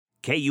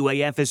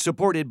KUAF is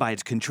supported by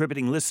its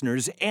contributing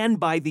listeners and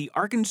by the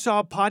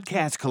Arkansas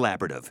Podcast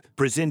Collaborative,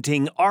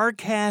 presenting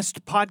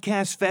RCast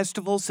Podcast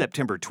Festival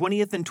September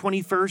 20th and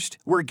 21st,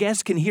 where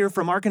guests can hear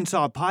from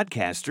Arkansas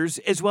podcasters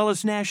as well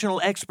as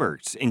national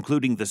experts,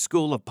 including the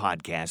School of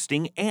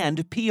Podcasting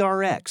and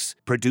PRX,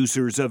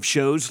 producers of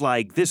shows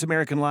like This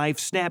American Life,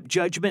 Snap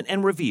Judgment,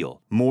 and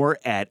Reveal. More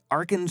at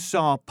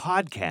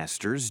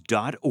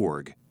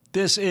arkansaspodcasters.org.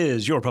 This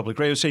is your public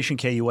radio station,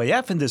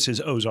 KUAF, and this is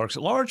Ozarks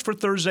at Large for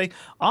Thursday,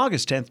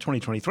 August 10th,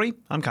 2023.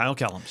 I'm Kyle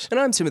Kellums. And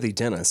I'm Timothy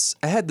Dennis.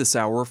 Ahead this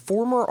hour,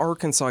 former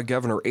Arkansas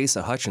Governor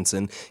Asa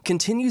Hutchinson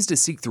continues to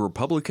seek the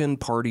Republican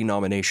Party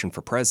nomination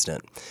for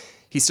president.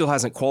 He still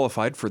hasn't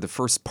qualified for the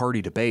first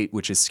party debate,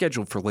 which is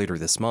scheduled for later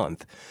this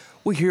month.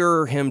 We'll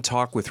hear him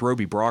talk with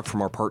Roby Brock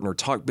from our partner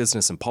Talk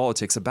Business and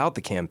Politics about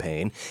the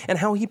campaign and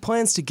how he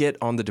plans to get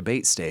on the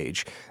debate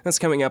stage. That's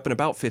coming up in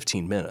about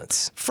 15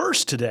 minutes.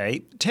 First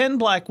today, 10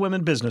 black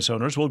women business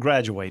owners will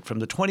graduate from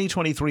the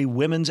 2023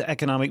 Women's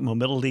Economic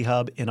Mobility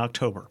Hub in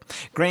October.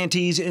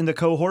 Grantees in the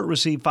cohort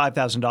receive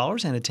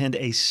 $5,000 and attend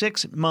a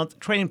 6-month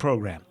training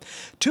program.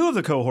 2 of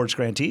the cohort's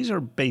grantees are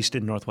based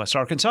in Northwest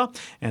Arkansas,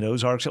 and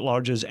Ozarks at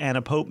Large's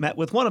Anna Pope met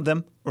with one of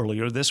them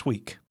earlier this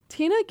week.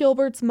 Tina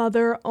Gilbert's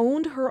mother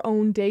owned her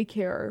own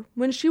daycare.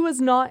 When she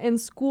was not in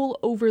school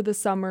over the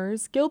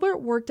summers, Gilbert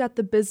worked at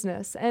the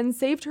business and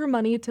saved her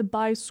money to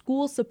buy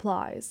school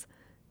supplies.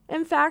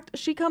 In fact,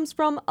 she comes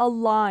from a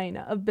line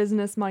of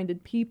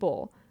business-minded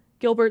people.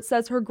 Gilbert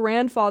says her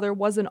grandfather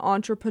was an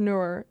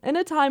entrepreneur in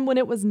a time when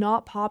it was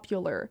not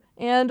popular.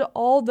 And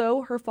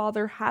although her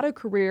father had a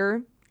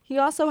career, he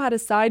also had a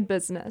side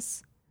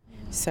business.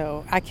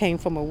 So I came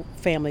from a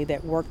family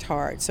that worked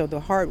hard. So the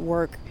hard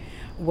work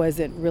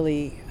wasn't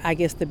really, I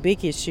guess, the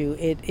big issue.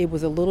 It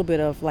was a little bit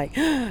of like,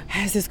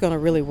 how's this going to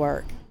really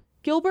work?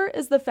 Gilbert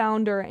is the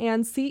founder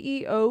and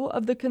CEO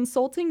of the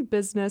consulting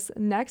business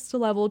Next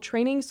Level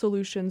Training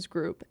Solutions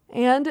Group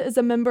and is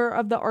a member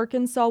of the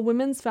Arkansas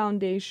Women's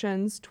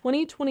Foundation's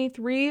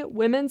 2023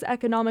 Women's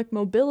Economic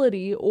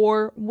Mobility,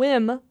 or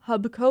WEM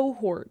Hub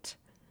cohort.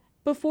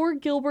 Before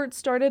Gilbert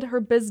started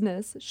her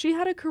business, she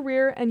had a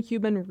career in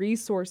human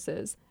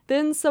resources.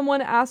 Then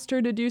someone asked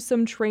her to do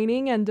some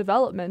training and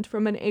development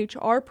from an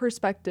HR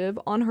perspective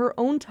on her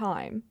own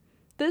time.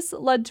 This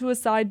led to a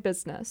side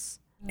business.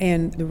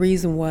 And the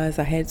reason was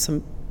I had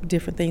some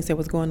different things that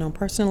was going on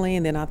personally,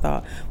 and then I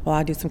thought, well,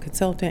 I'll do some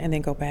consulting and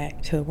then go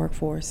back to the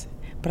workforce.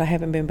 But I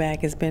haven't been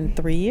back. It's been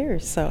 3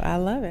 years, so I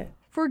love it.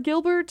 For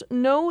Gilbert,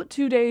 no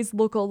 2 days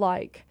look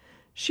alike.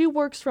 She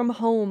works from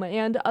home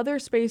and other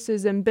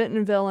spaces in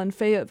Bentonville and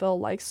Fayetteville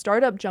like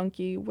Startup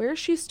Junkie, where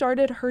she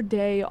started her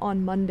day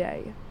on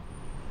Monday.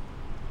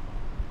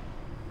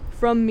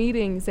 From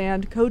meetings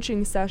and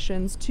coaching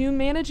sessions to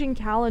managing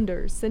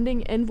calendars,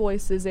 sending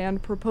invoices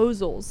and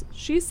proposals,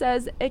 she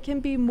says it can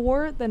be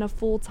more than a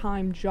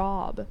full-time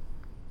job.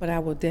 But I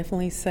will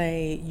definitely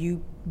say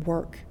you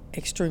work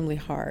extremely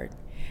hard.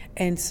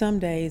 And some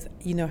days,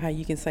 you know how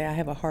you can say, I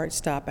have a hard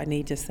stop, I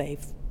need to say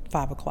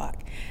 5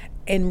 o'clock.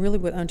 And really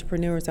with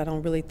entrepreneurs, I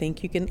don't really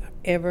think you can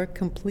ever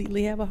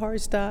completely have a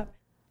hard stop.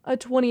 A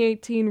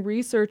 2018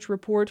 research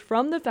report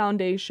from the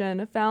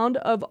foundation found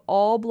of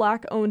all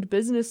Black-owned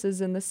businesses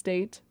in the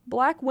state,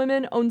 Black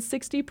women own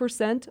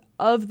 60%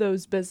 of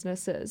those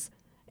businesses.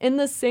 In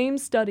the same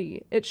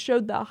study, it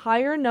showed the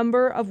higher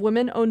number of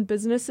women-owned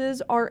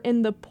businesses are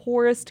in the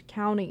poorest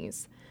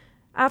counties.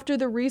 After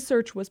the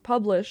research was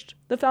published,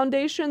 the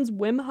foundation's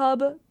WEM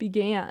Hub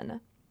began.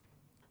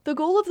 The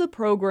goal of the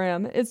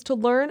program is to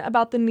learn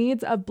about the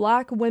needs of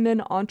Black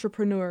women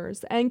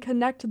entrepreneurs and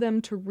connect them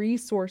to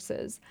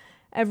resources.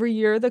 Every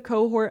year, the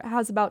cohort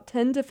has about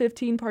 10 to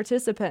 15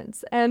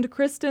 participants, and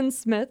Kristen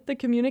Smith, the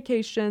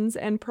communications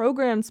and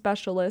program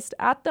specialist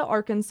at the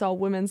Arkansas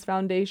Women's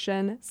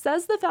Foundation,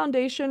 says the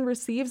foundation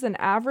receives an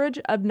average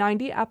of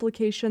 90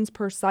 applications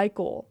per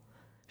cycle.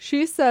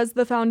 She says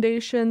the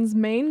foundation's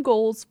main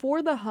goals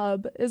for the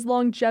hub is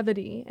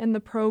longevity in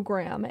the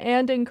program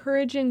and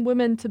encouraging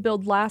women to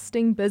build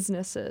lasting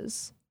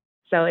businesses.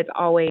 So it's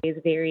always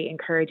very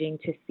encouraging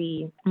to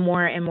see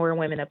more and more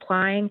women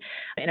applying.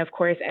 And of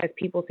course, as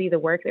people see the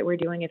work that we're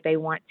doing, if they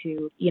want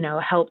to,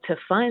 help to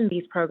fund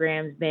these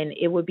programs, then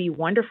it would be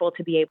wonderful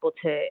to be able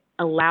to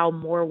allow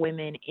more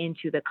women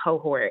into the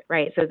cohort,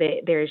 right? So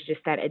that there's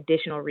just that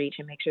additional reach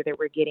and make sure that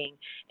we're getting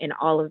in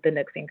all of the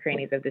nooks and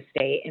crannies of the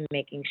state and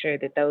making sure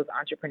that those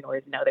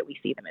entrepreneurs know that we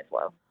see them as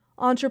well.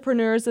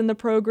 Entrepreneurs in the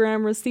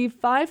program receive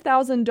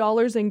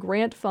 $5,000 in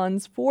grant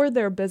funds for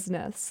their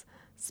business.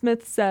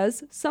 Smith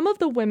says some of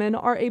the women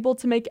are able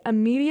to make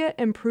immediate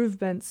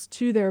improvements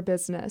to their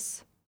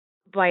business.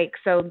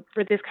 So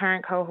for this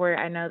current cohort,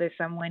 I know that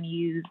someone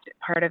used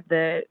part of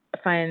the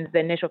funds, the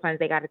initial funds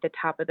they got at the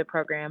top of the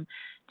program,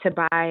 to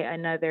buy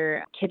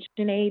another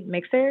KitchenAid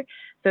mixer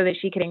so that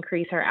she could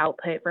increase her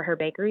output for her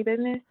bakery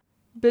business.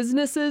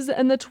 Businesses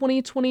in the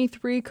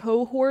 2023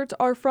 cohort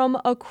are from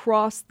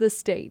across the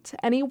state,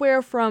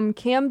 anywhere from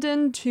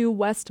Camden to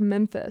West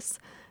Memphis.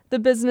 The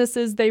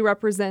businesses they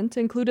represent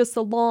include a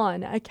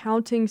salon,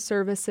 accounting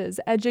services,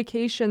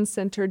 education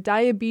center,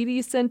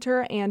 diabetes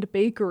center, and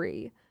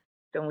bakery.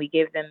 And we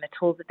give them the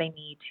tools that they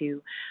need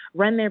to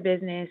run their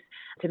business,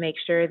 to make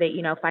sure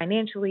that,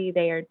 financially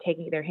they're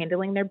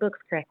handling their books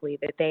correctly,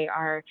 that they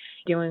are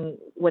doing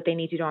what they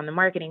need to do on the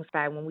marketing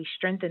side. When we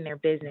strengthen their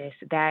business,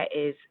 that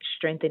is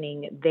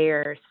strengthening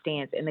their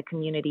stance in the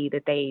community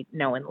that they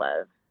know and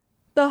love.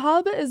 The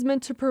hub is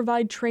meant to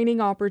provide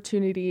training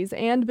opportunities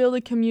and build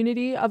a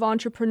community of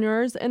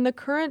entrepreneurs in the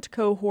current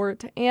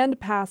cohort and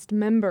past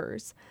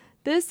members.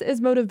 This is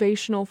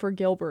motivational for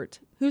Gilbert,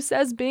 who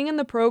says being in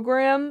the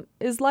program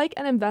is like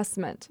an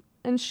investment,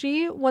 and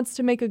she wants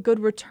to make a good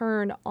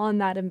return on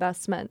that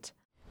investment.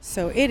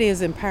 So it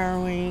is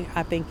empowering.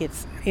 I think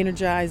it's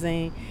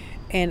energizing,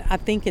 and I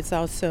think it's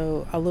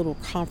also a little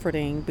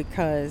comforting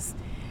because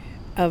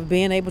of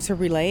being able to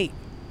relate,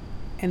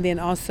 and then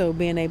also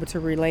being able to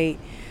relate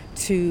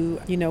to,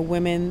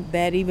 women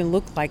that even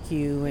look like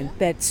you and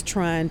that's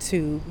trying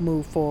to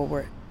move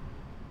forward.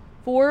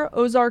 For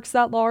Ozarks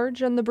at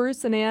Large and the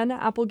Bruce and Ann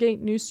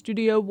Applegate News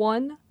Studio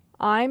 1,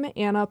 I'm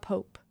Anna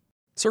Pope.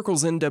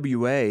 Circles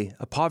NWA,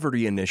 a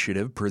poverty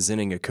initiative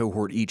presenting a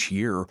cohort each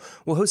year,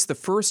 will host the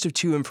first of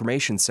 2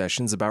 information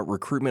sessions about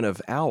recruitment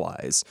of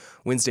allies,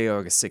 Wednesday,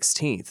 August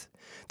 16th.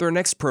 Their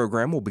next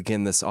program will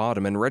begin this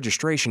autumn and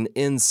registration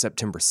ends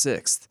September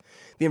 6th.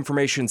 The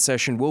information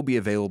session will be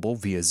available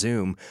via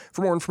Zoom.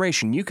 For more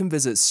information, you can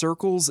visit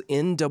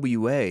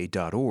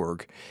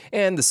circlesnwa.org.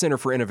 And the Center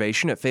for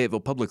Innovation at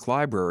Fayetteville Public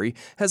Library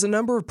has a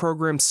number of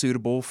programs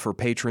suitable for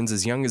patrons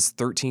as young as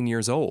 13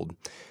 years old.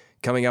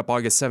 Coming up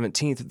August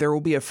 17th, there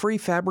will be a free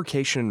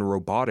fabrication and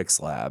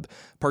robotics lab.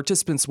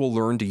 Participants will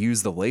learn to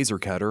use the laser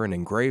cutter and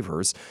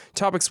engravers.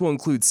 Topics will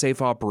include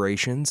safe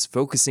operations,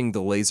 focusing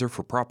the laser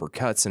for proper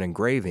cuts and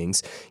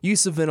engravings,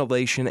 use of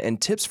ventilation,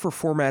 and tips for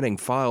formatting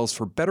files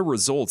for better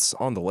results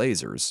on the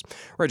lasers.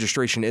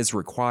 Registration is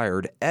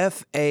required.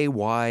 FAYLIB.org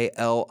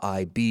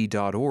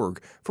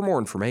for more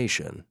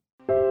information.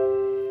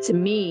 To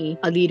me,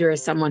 a leader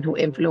is someone who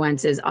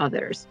influences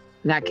others.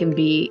 That can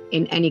be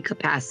in any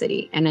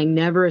capacity. And I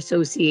never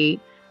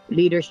associate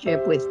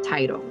leadership with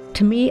title.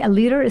 To me, a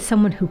leader is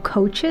someone who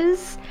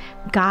coaches,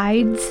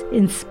 guides,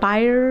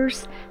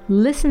 inspires,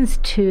 listens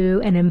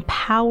to, and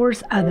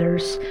empowers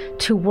others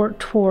to work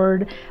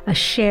toward a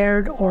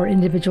shared or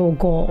individual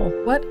goal.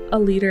 What a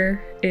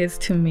leader is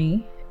to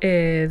me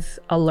is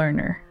a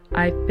learner.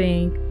 I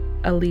think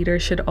a leader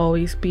should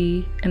always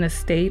be in a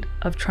state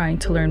of trying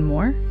to learn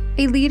more.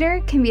 A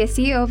leader can be a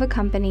CEO of a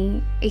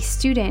company, a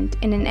student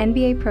in an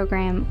MBA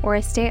program, or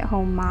a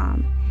stay-at-home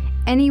mom.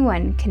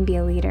 Anyone can be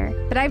a leader,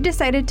 but I've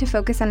decided to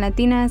focus on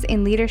Latinas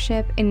in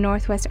leadership in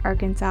Northwest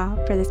Arkansas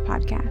for this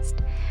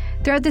podcast.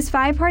 Throughout this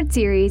 5-part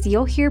series,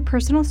 you'll hear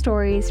personal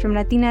stories from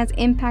Latinas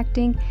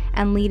impacting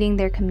and leading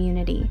their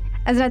community.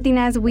 As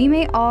Latinas, we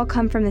may all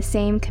come from the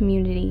same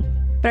community,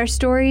 but our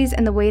stories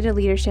and the way to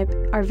leadership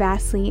are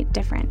vastly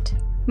different.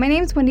 My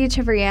name is Wendy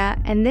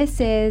Echeverria, and this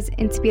is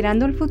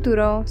Inspirando el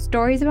Futuro,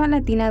 Stories about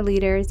Latina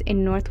Leaders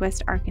in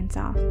Northwest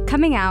Arkansas,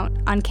 coming out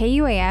on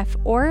KUAF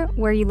or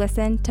where you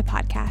listen to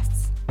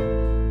podcasts.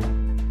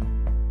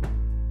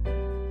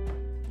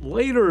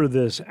 Later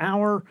this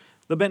hour,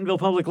 the Bentonville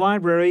Public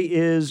Library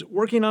is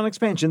working on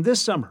expansion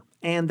this summer,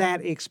 and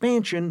that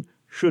expansion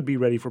should be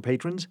ready for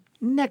patrons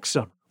next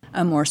summer.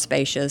 A more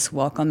spacious,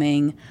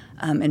 welcoming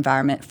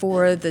environment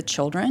for the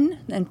children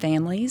and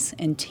families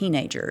and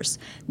teenagers.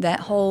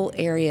 That whole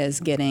area is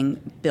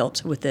getting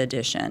built with the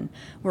addition.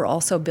 We're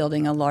also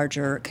building a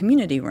larger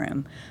community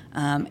room,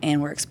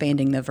 and we're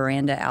expanding the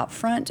veranda out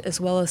front,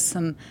 as well as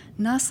some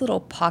nice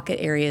little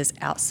pocket areas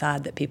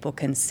outside that people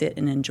can sit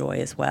and enjoy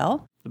as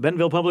well. The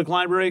Bentonville Public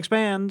Library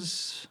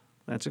expands.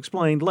 That's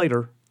explained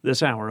later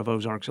this hour of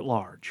Ozarks at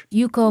Large.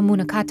 Yuko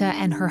Munakata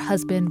and her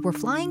husband were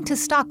flying to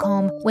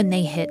Stockholm when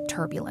they hit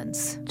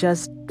turbulence.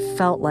 Just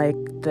felt like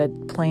the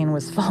plane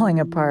was falling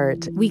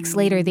apart. Weeks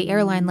later, the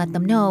airline let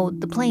them know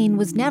the plane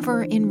was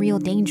never in real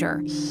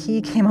danger.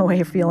 He came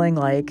away feeling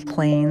like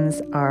planes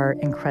are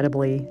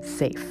incredibly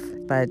safe.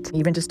 But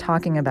even just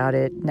talking about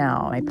it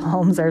now, my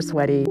palms are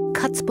sweaty.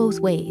 Cuts both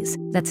ways.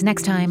 That's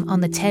next time on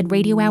the TED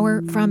Radio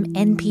Hour from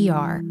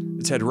NPR.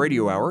 The TED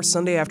Radio Hour,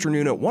 Sunday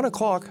afternoon at 1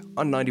 o'clock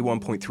on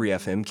 91.3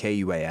 FM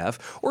KUAF,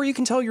 or you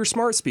can tell your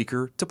smart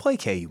speaker to play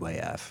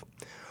KUAF.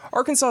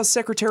 Arkansas's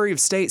Secretary of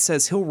State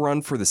says he'll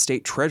run for the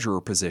state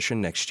treasurer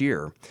position next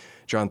year.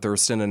 John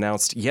Thurston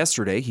announced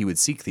yesterday he would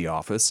seek the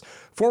office.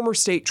 Former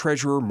state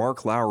treasurer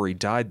Mark Lowry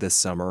died this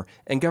summer,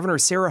 and Governor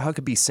Sarah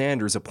Huckabee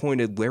Sanders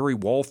appointed Larry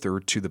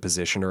Walther to the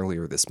position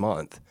earlier this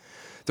month.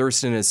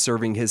 Thurston is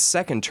serving his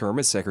second term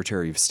as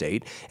Secretary of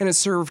State and has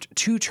served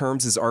 2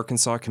 terms as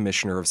Arkansas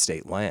Commissioner of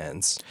State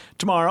Lands.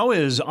 Tomorrow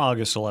is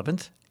August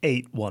 11th,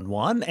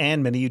 811,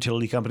 and many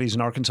utility companies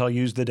in Arkansas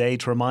use the day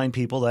to remind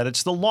people that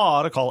it's the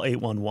law to call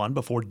 811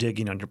 before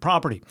digging on your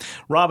property.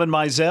 Robin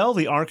Mizell,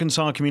 the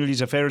Arkansas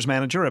Communities Affairs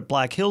Manager at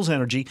Black Hills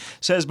Energy,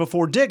 says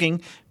before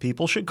digging,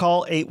 people should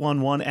call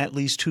 811 at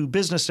least 2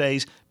 business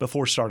days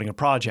before starting a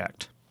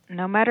project.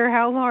 No matter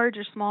how large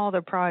or small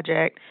the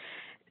project,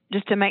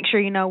 just to make sure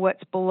you know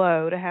what's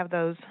below, to have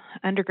those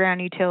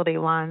underground utility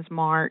lines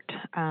marked.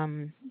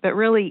 But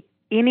really,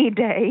 any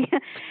day,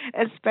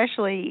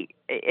 especially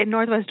in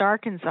Northwest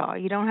Arkansas,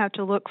 you don't have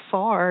to look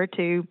far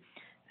to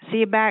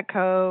see a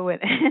backhoe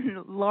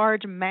and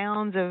large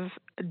mounds of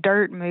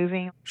dirt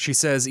moving. She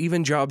says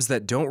even jobs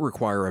that don't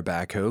require a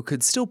backhoe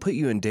could still put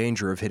you in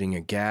danger of hitting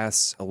a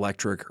gas,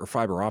 electric, or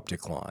fiber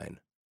optic line.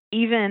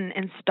 Even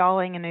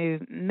installing a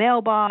new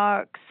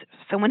mailbox,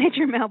 someone hit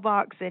your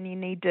mailbox and you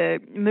need to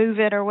move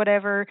it or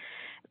whatever,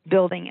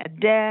 building a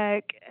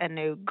deck, a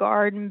new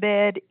garden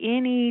bed,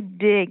 any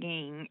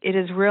digging, it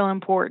is real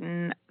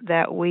important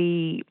that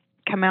we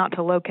come out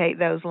to locate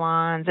those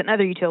lines and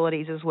other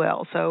utilities as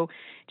well. So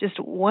just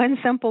one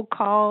simple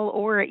call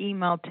or an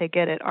email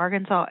ticket at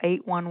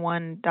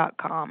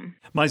arkansas811.com.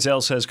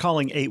 Mizell says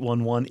calling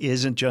 811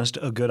 isn't just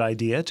a good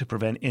idea to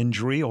prevent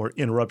injury or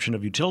interruption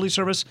of utility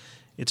service,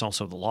 it's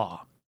also the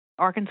law.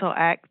 Arkansas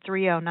Act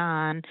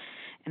 309,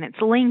 and it's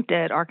linked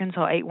at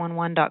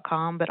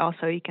arkansas811.com, but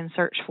also you can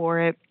search for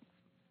it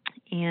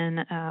in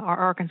our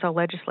Arkansas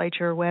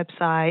legislature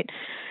website.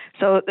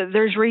 So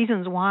there's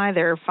reasons why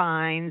there are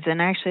fines,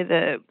 and actually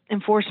the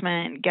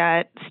enforcement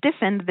got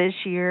stiffened this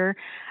year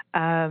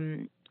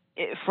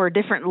for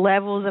different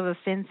levels of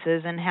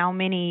offenses and how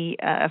many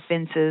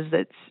offenses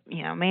that's,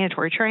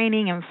 mandatory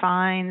training and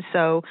fines.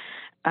 So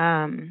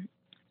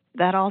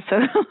that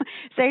also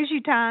saves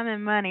you time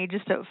and money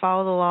just to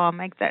follow the law,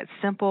 make that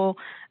simple,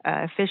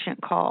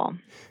 efficient call.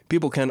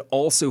 People can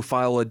also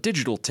file a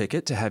digital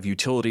ticket to have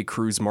utility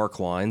crews mark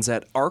lines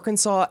at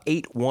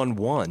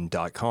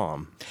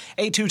arkansas811.com.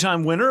 A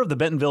two-time winner of the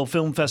Bentonville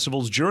Film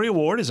Festival's Jury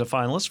Award is a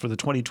finalist for the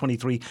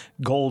 2023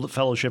 Gold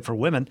Fellowship for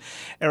Women.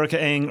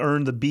 Erica Eng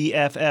earned the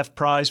BFF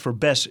Prize for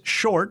Best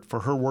Short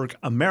for her work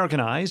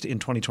Americanized in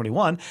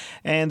 2021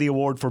 and the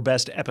award for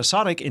Best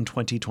Episodic in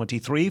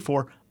 2023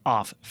 for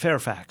Off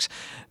Fairfax.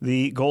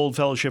 The Gold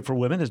Fellowship for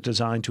Women is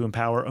designed to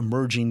empower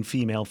emerging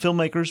female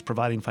filmmakers,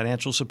 providing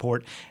financial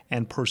support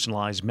and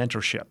personalized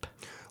mentorship.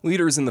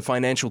 Leaders in the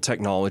financial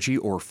technology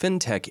or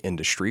fintech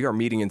industry are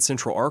meeting in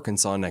Central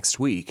Arkansas next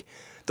week.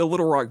 The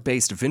Little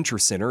Rock-based Venture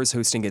Center is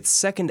hosting its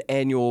second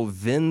annual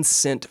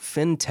Vincent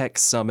FinTech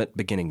Summit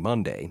beginning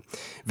Monday.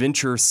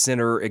 Venture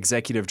Center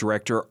Executive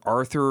Director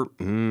Arthur,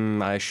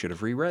 I should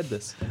have reread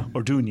this.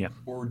 Orduña.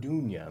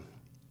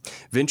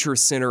 Venture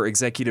Center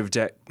Executive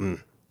Director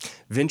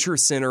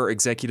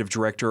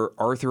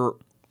Arthur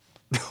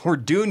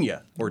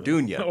Orduña.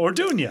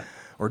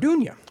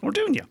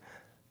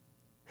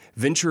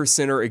 Venture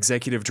Center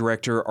Executive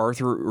Director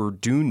Arthur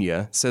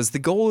Orduña says the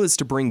goal is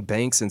to bring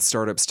banks and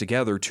startups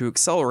together to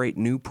accelerate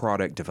new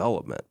product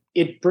development.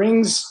 It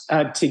brings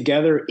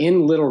together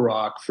in Little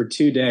Rock for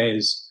 2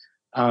 days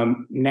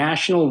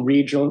national,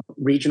 regional,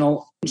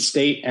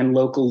 state, and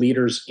local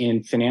leaders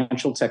in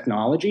financial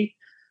technology.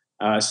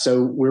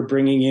 So we're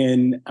bringing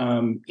in,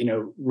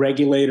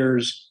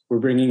 regulators. We're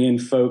bringing in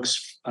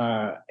folks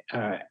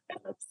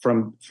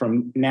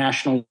from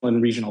national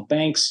and regional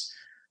banks.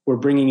 We're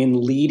bringing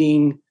in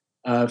leading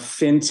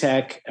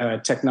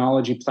fintech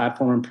technology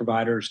platform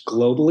providers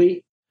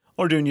globally.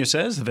 Orduña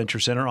says the Venture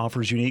Center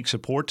offers unique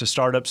support to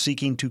startups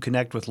seeking to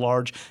connect with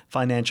large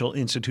financial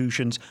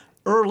institutions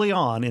early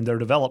on in their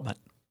development.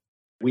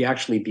 We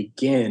actually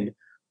begin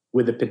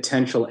with the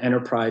potential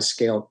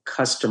enterprise-scale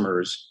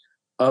customers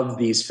of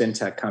these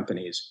fintech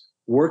companies,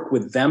 work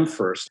with them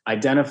first,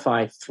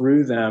 identify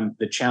through them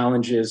the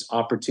challenges,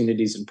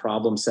 opportunities, and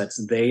problem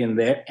sets they and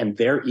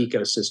their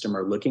ecosystem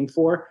are looking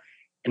for.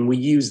 And we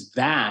use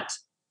that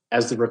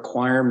as the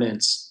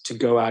requirements to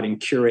go out and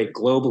curate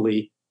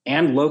globally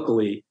and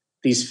locally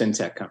these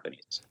fintech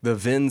companies. The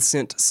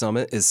Vincent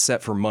Summit is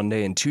set for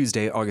Monday and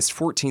Tuesday, August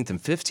 14th and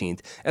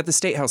 15th at the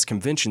State House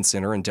Convention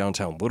Center in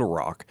downtown Little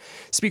Rock.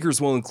 Speakers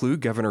will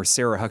include Governor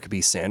Sarah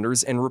Huckabee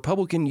Sanders and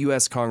Republican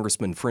U.S.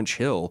 Congressman French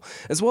Hill,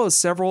 as well as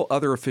several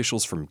other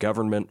officials from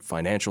government,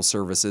 financial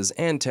services,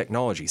 and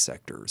technology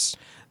sectors.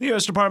 The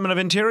U.S. Department of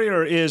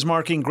Interior is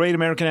marking Great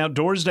American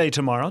Outdoors Day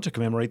tomorrow to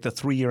commemorate the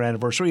 3-year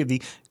anniversary of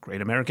the Great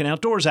American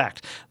Outdoors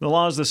Act. The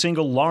law is the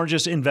single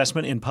largest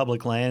investment in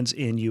public lands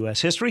in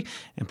U.S. history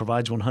and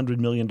provides $100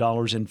 million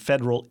in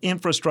federal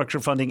infrastructure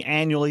funding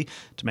annually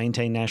to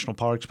maintain national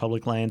parks,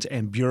 public lands,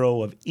 and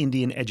Bureau of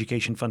Indian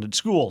Education-funded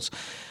schools.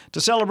 To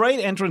celebrate,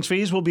 entrance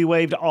fees will be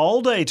waived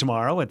all day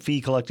tomorrow at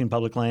fee-collecting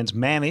public lands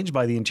managed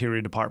by the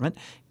Interior Department.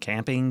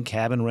 Camping,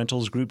 cabin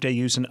rentals, group day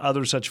use, and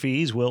other such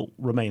fees will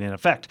remain in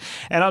effect.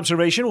 An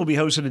observation will be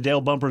hosted at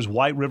Dale Bumper's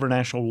White River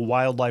National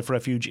Wildlife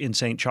Refuge in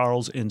St.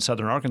 Charles in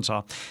southern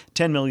Arkansas.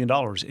 $10 million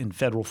in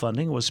federal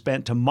funding was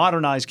spent to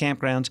modernize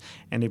campgrounds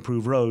and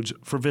improve roads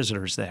for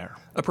visitors there.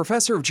 A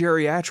professor of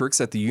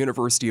geriatrics at the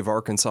University of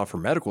Arkansas for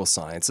Medical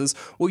Sciences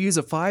will use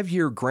a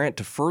 5-year grant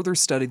to further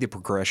study the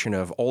progression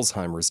of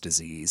Alzheimer's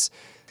disease.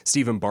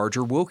 Stephen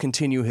Barger will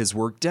continue his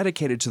work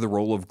dedicated to the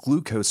role of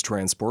glucose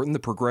transport in the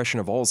progression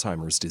of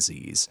Alzheimer's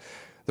disease.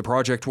 The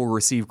project will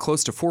receive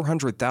close to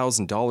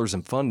 $400,000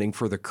 in funding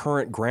for the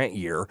current grant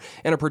year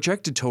and a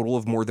projected total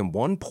of more than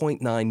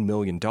 $1.9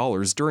 million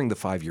during the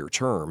 5-year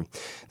term.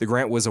 The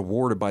grant was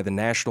awarded by the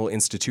National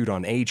Institute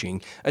on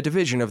Aging, a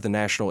division of the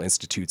National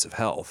Institutes of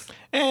Health.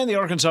 And the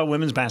Arkansas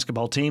women's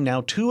basketball team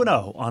now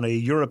 2-0 on a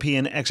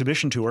European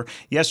exhibition tour.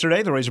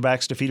 Yesterday, the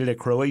Razorbacks defeated a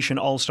Croatian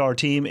all-star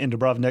team in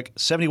Dubrovnik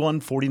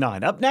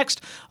 71-49. Up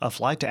next, a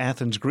flight to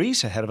Athens,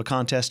 Greece, ahead of a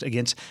contest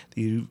against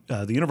the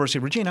University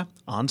of Regina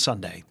on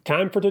Sunday.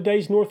 Time for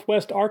today's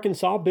Northwest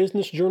Arkansas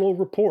Business Journal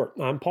report.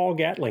 I'm Paul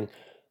Gatling.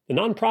 The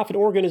nonprofit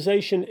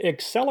organization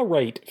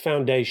Accelerate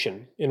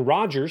Foundation in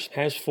Rogers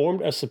has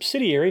formed a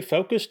subsidiary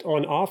focused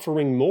on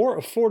offering more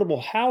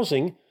affordable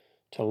housing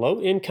to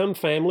low-income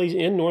families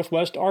in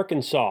Northwest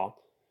Arkansas.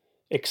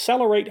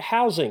 Accelerate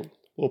Housing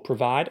will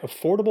provide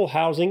affordable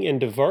housing in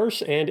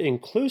diverse and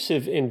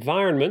inclusive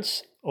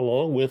environments,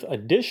 along with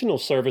additional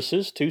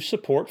services to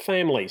support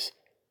families.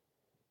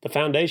 The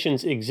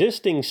foundation's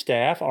existing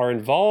staff are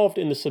involved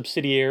in the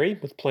subsidiary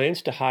with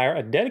plans to hire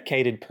a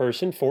dedicated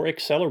person for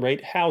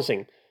Accelerate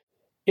Housing.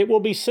 It will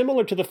be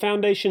similar to the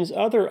foundation's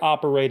other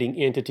operating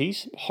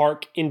entities,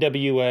 Hark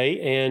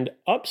NWA and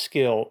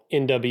Upskill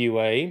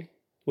NWA,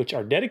 which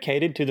are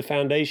dedicated to the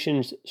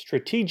foundation's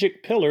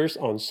strategic pillars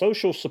on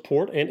social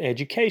support and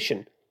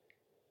education.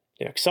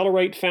 The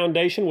Accelerate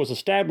Foundation was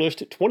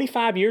established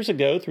 25 years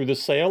ago through the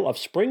sale of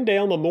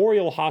Springdale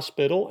Memorial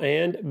Hospital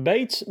and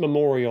Bates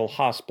Memorial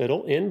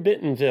Hospital in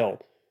Bentonville.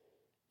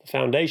 The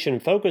foundation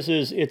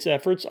focuses its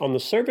efforts on the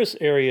service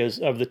areas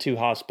of the two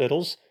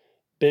hospitals,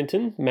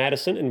 Benton,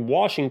 Madison, and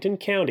Washington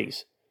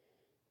counties.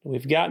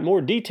 We've got more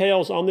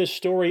details on this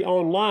story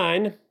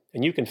online,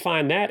 and you can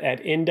find that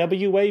at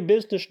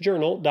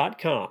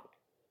nwabusinessjournal.com.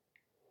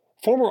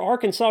 Former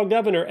Arkansas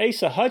Governor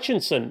Asa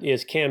Hutchinson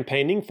is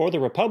campaigning for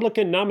the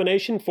Republican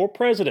nomination for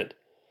president.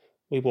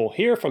 We will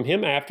hear from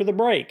him after the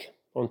break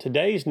on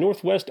today's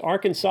Northwest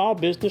Arkansas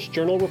Business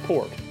Journal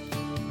report.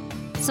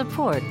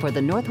 Support for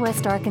the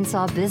Northwest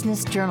Arkansas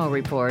Business Journal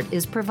report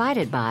is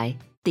provided by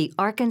the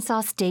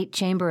Arkansas State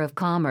Chamber of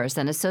Commerce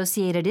and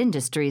Associated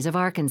Industries of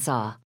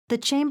Arkansas. The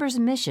Chamber's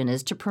mission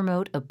is to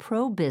promote a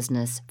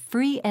pro-business,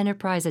 free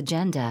enterprise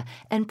agenda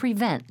and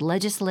prevent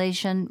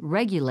legislation,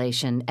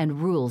 regulation,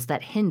 and rules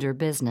that hinder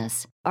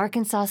business.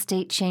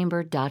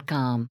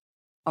 ArkansasStateChamber.com.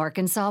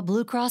 Arkansas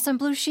Blue Cross and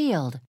Blue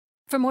Shield.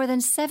 For more than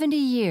 70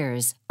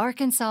 years,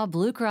 Arkansas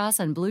Blue Cross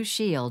and Blue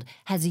Shield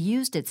has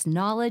used its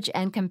knowledge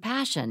and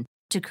compassion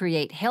to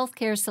create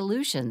healthcare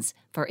solutions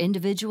for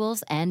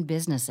individuals and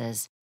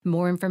businesses.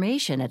 More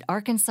information at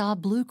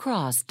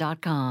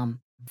ArkansasBlueCross.com.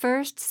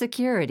 First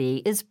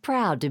Security is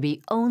proud to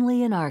be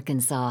only in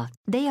Arkansas.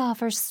 They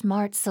offer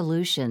smart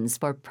solutions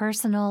for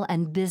personal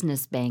and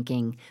business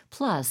banking,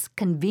 plus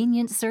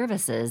convenient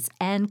services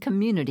and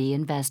community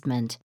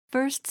investment.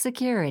 First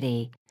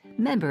Security,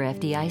 member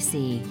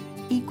FDIC,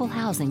 equal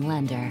housing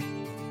lender.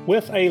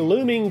 With a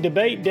looming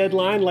debate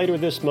deadline later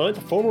this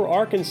month, former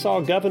Arkansas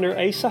Governor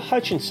Asa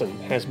Hutchinson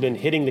has been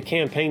hitting the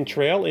campaign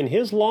trail in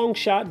his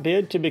long-shot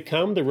bid to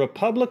become the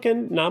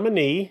Republican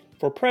nominee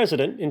for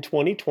president in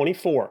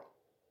 2024.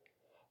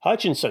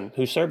 Hutchinson,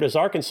 who served as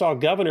Arkansas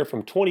governor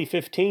from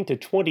 2015 to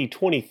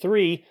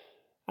 2023,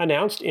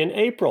 announced in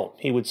April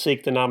he would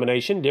seek the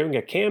nomination during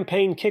a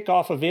campaign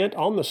kickoff event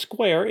on the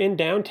square in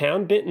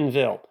downtown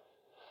Bentonville.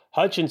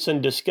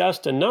 Hutchinson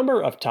discussed a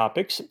number of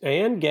topics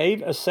and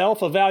gave a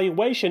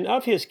self-evaluation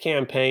of his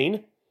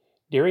campaign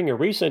during a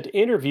recent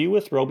interview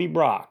with Roby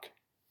Brock.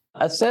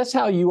 Assess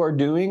how you are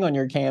doing on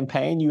your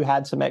campaign. You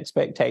had some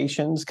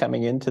expectations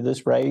coming into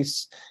this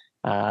race.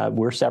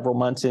 We're several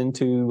months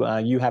into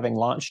you having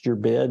launched your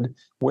bid.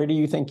 How do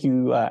you think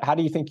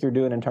you're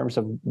doing in terms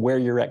of where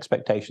your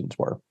expectations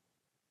were?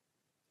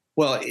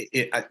 Well,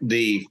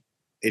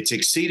 it's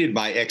exceeded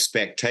my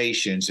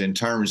expectations in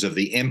terms of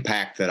the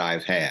impact that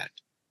I've had.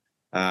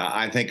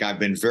 I think I've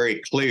been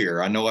very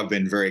clear. I know I've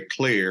been very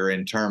clear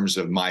in terms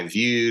of my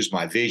views,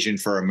 my vision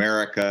for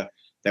America,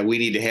 that we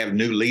need to have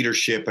new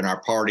leadership in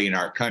our party and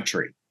our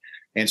country.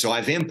 And so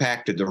I've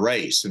impacted the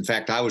race. In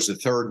fact, I was the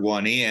third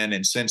one in,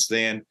 and since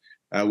then,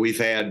 we've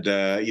had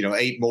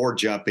 8 more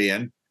jump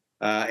in,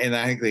 and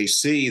I think they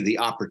see the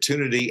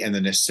opportunity and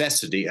the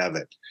necessity of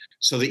it.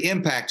 So the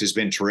impact has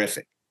been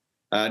terrific.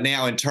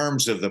 Now, in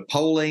terms of the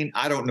polling,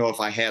 I don't know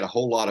if I had a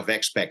whole lot of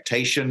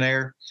expectation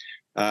there,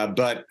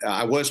 but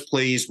I was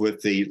pleased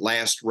with the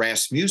last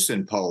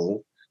Rasmussen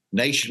poll,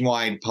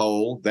 nationwide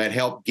poll, that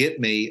helped get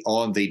me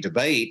on the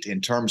debate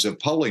in terms of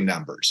polling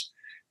numbers.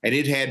 And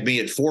it had me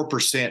at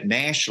 4%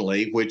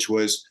 nationally, which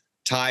was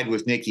tied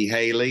with Nikki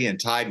Haley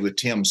and tied with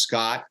Tim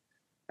Scott.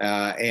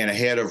 And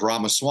ahead of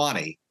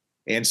Ramaswamy.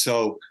 And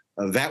so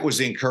that was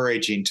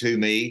encouraging to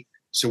me.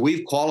 So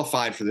we've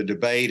qualified for the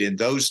debate in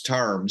those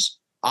terms.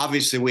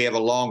 Obviously, we have a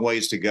long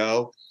ways to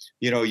go.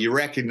 You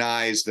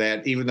recognize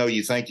that even though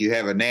you think you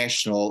have a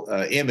national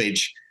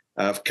image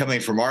coming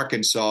from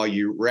Arkansas,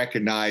 you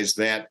recognize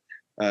that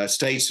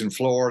states in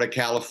Florida,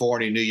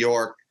 California, New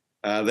York,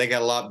 they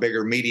got a lot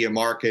bigger media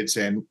markets.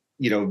 And,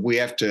 we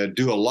have to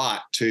do a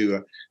lot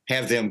to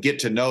have them get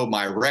to know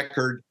my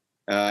record,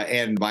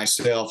 and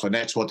myself, and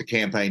that's what the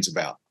campaign's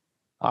about.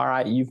 All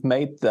right, you've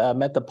met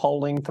the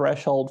polling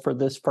threshold for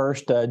this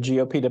first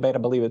GOP debate. I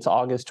believe it's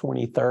August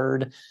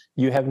 23rd.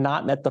 You have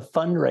not met the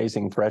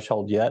fundraising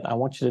threshold yet. I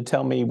want you to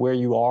tell me where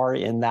you are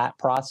in that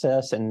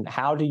process, and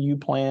how do you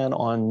plan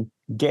on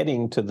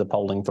getting to the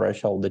polling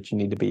threshold that you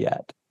need to be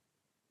at?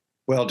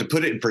 Well, to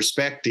put it in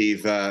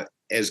perspective,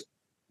 as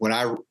when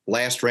I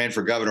last ran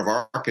for governor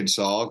of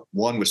Arkansas,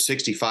 won with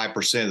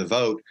 65% of the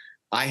vote,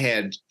 I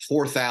had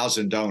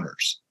 4,000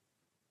 donors.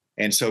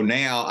 And so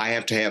now I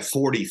have to have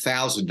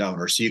 40,000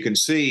 donors. So you can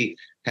see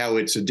how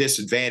it's a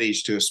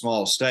disadvantage to a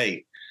small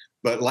state.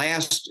 But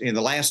in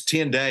the last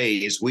 10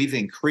 days, we've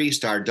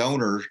increased our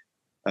donor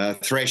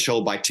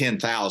threshold by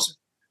 10,000.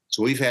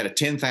 So we've had a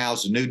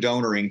 10,000 new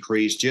donor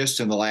increase just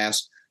in the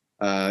last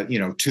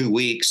 2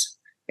 weeks.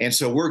 And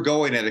so we're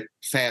going at a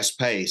fast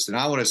pace. And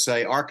I want to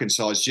say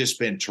Arkansas has just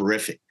been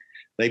terrific.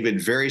 They've been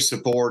very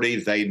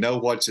supportive. They know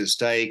what's at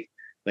stake.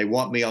 They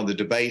want me on the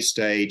debate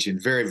stage,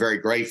 and very, very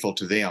grateful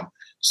to them.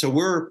 So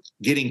we're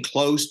getting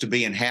close to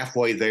being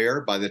halfway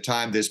there. By the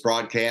time this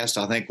broadcast,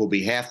 I think we'll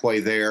be halfway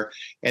there.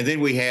 And then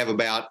we have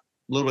about a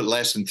little bit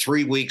less than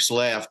 3 weeks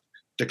left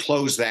to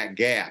close that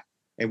gap.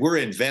 And we're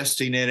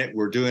investing in it.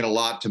 We're doing a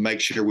lot to make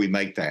sure we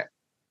make that.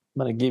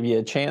 I'm going to give you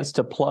a chance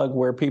to plug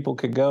where people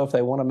could go if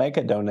they want to make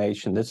a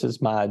donation. This is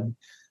you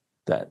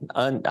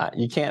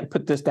can't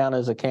put this down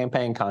as a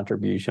campaign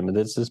contribution, but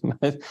this is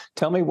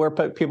tell me where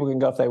people can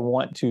go if they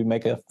want to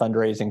make a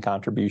fundraising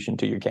contribution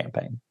to your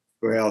campaign.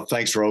 Well,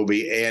 thanks,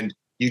 Roby. And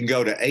you can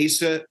go to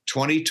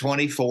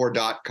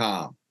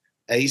asa2024.com,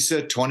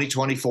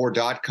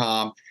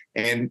 asa2024.com.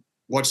 And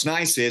what's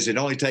nice is it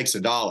only takes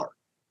 $1.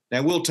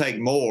 Now, we'll take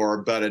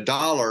more, but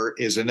 $1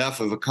 is enough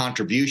of a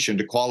contribution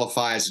to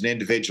qualify as an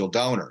individual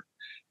donor.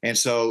 And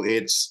so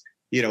it's,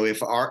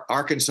 if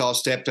Arkansas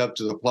stepped up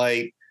to the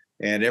plate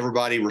and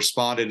everybody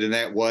responded in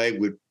that way,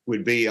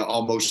 would be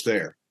almost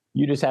there.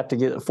 You just have to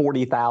get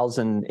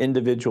 40,000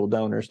 individual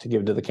donors to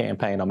give to the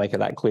campaign. I'll make it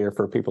that clear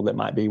for people that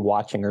might be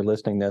watching or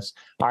listening to this.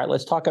 All right,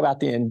 let's talk about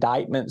the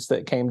indictments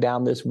that came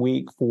down this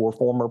week for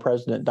former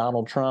President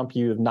Donald Trump.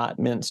 You have not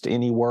minced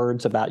any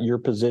words about your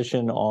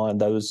position on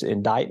those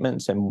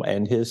indictments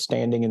and his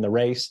standing in the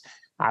race.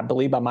 I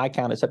believe by my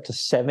count, it's up to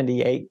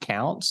 78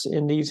 counts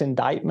in these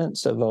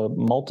indictments of a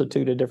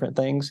multitude of different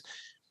things.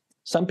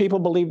 Some people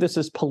believe this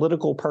is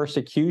political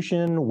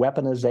persecution,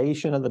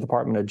 weaponization of the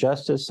Department of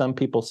Justice. Some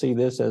people see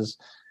this as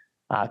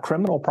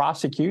criminal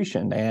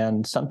prosecution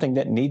and something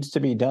that needs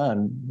to be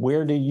done.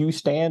 Where do you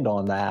stand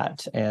on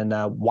that? And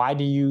why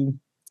do you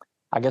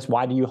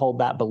hold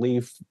that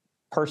belief,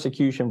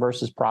 persecution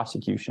versus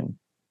prosecution?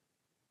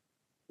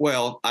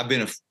 Well, I've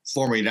been a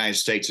former United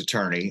States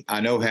attorney.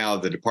 I know how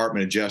the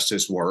Department of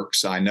Justice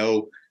works. I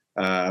know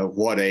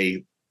what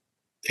a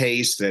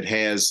case that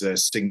has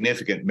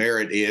significant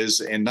merit is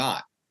and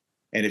not.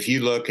 And if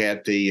you look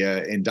at the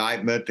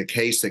indictment, the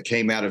case that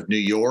came out of New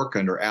York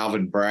under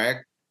Alvin Bragg,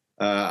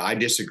 I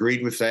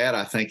disagreed with that.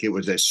 I think it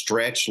was a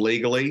stretch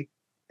legally.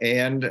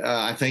 And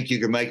I think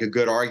you can make a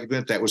good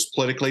argument that was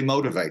politically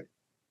motivated.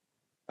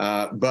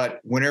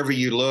 But whenever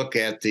you look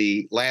at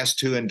the last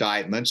two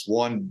indictments,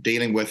 one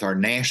dealing with our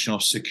national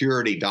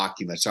security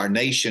documents, our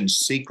nation's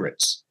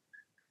secrets,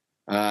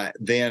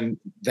 then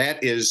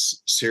that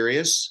is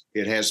serious.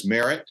 It has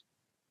merit.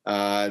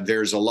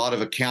 There's a lot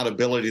of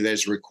accountability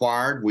that's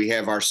required. We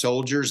have our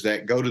soldiers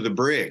that go to the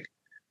brig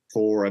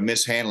for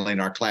mishandling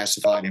our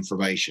classified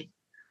information.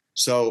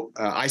 So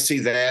I see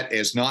that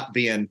as not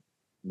being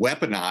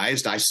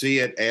weaponized. I see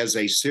it as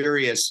a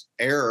serious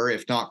error,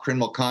 if not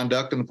criminal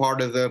conduct on the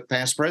part of the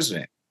past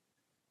president.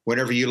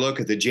 Whenever you look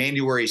at the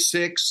January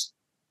 6th,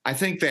 I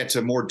think that's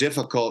a more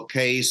difficult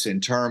case in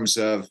terms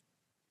of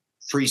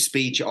free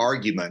speech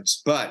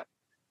arguments. But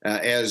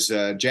as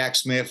Jack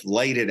Smith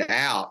laid it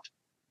out,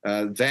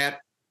 that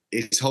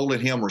is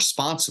holding him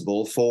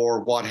responsible for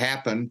what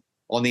happened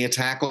on the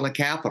attack on the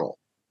Capitol.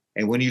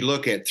 And when you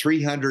look at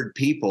 300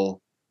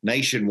 people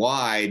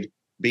nationwide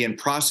being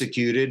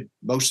prosecuted,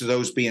 most of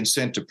those being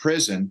sent to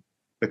prison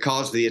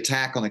because of the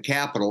attack on the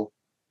Capitol,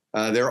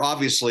 there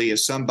obviously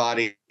is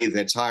somebody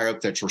that's higher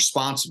up that's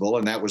responsible,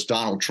 and that was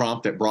Donald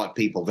Trump that brought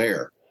people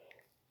there.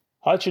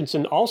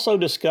 Hutchinson also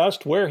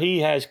discussed where he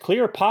has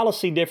clear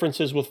policy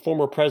differences with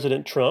former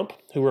President Trump,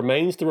 who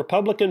remains the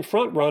Republican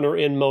frontrunner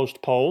in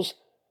most polls,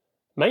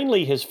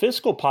 mainly his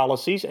fiscal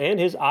policies and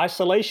his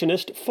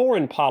isolationist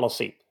foreign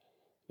policy.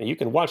 And you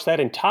can watch that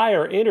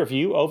entire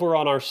interview over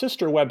on our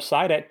sister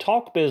website at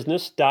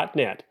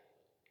talkbusiness.net.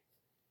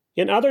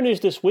 In other news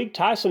this week,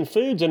 Tyson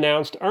Foods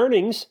announced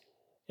earnings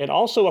and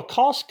also a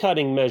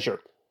cost-cutting measure.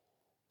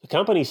 The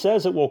company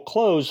says it will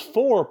close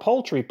 4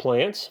 poultry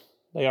plants.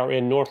 They are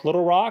in North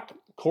Little Rock,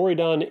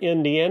 Corydon,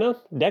 Indiana,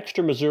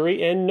 Dexter,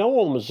 Missouri, and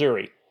Noel,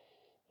 Missouri.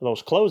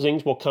 Those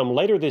closings will come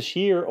later this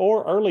year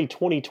or early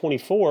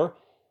 2024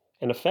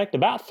 and affect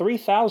about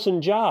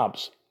 3,000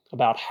 jobs.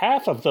 About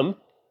half of them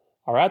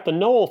are at the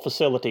Noel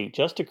facility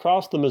just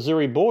across the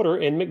Missouri border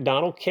in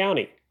McDonald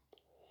County.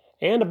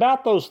 And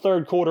about those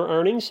third quarter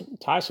earnings,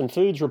 Tyson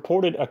Foods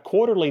reported a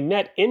quarterly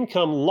net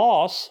income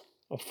loss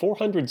of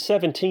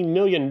 $417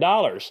 million.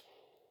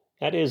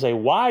 That is a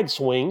wide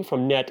swing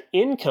from net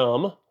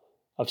income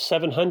of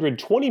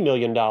 $720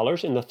 million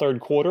in the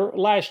third quarter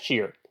last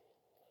year.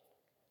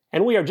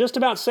 And we are just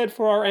about set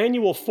for our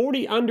annual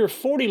 40 Under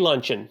 40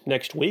 luncheon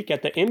next week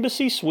at the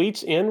Embassy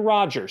Suites in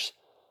Rogers.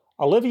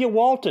 Olivia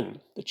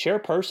Walton, the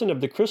chairperson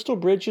of the Crystal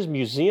Bridges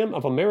Museum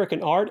of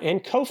American Art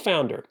and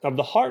co-founder of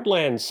the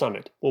Heartland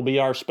Summit, will be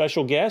our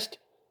special guest.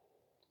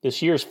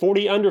 This year's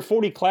 40 Under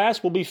 40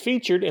 class will be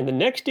featured in the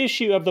next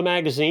issue of the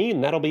magazine,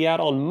 and that'll be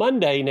out on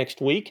Monday next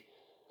week.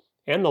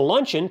 And the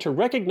luncheon to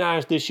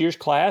recognize this year's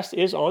class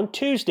is on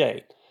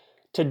Tuesday.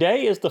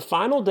 Today is the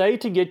final day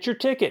to get your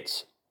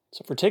tickets.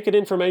 So for ticket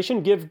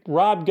information, give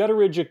Rob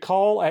Gutteridge a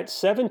call at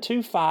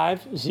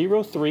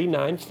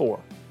 725-0394.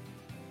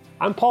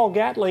 I'm Paul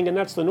Gatling, and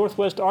that's the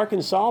Northwest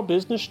Arkansas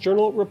Business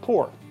Journal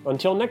Report.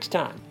 Until next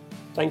time,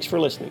 thanks for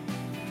listening.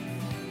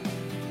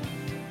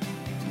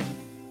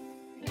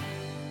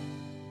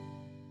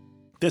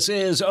 This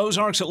is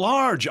Ozarks at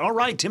Large. All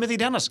right, Timothy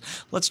Dennis,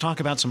 let's talk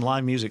about some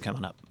live music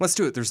coming up. Let's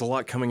do it. There's a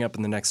lot coming up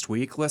in the next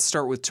week. Let's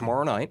start with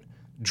tomorrow night.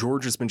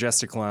 George's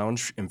Majestic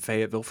Lounge in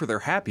Fayetteville for their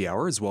happy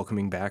hour is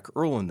welcoming back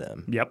Earl and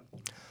Them. Yep.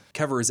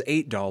 Cover is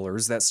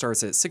 $8. That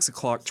starts at 6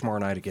 o'clock tomorrow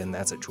night. Again,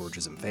 that's at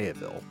George's in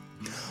Fayetteville.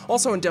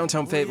 Also in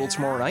downtown Fayetteville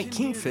tomorrow night,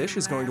 Kingfish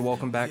is going to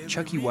welcome back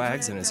Chucky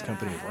Wags and his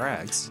company of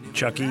Rags.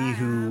 Chucky,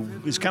 who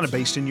is kind of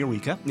based in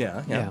Eureka.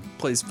 Yeah.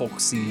 Plays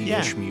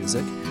folksy-ish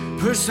music.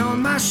 Push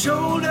on my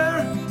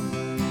shoulder,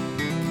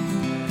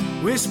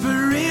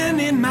 whispering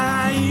in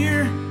my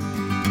ear.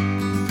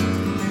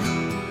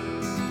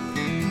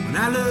 When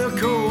I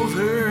look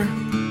over,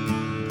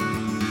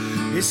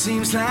 it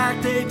seems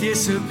like they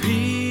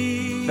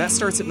disappear. That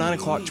starts at 9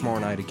 o'clock tomorrow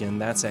night. Again,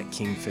 that's at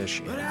Kingfish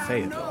in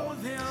Fayetteville.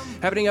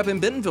 Happening up in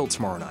Bentonville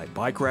tomorrow night,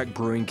 Bike Rack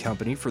Brewing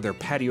Company for their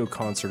patio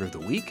concert of the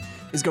week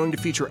is going to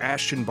feature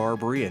Ashton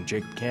Barbary and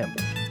Jacob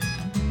Campbell.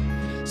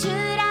 Should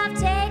have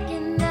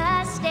taken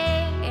the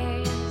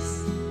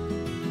stairs.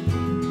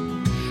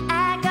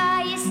 I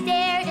got you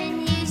stared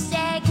and you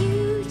said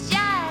you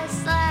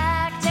just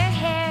liked her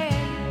hair.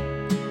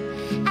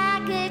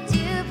 I could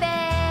do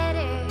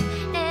better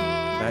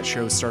now. That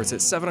show starts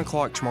at 7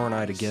 o'clock tomorrow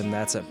night. Again,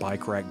 that's at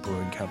Bike Rack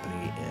Brewing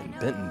Company in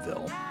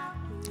Bentonville.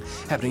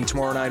 Happening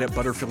tomorrow night at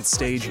Butterfield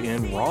Stage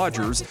in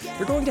Rogers,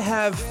 they're going to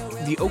have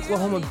the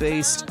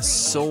Oklahoma-based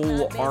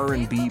soul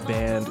R&B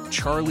band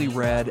Charlie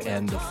Red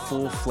and the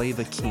Full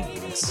Flava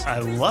Kings. I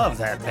love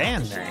that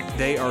band name.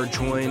 They are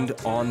joined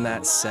on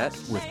that set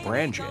with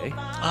Brand J.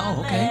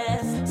 Oh,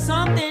 okay.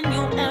 Something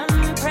you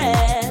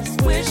impress,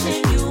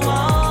 wishing you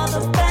all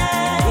the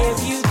best.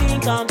 If you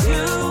think I'm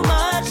too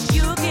much,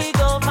 you can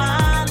go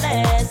find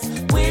less.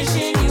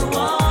 Wishing you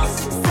all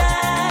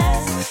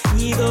success.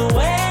 Either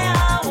way,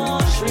 I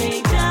won't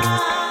shrink down.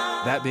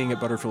 That being at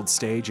Butterfield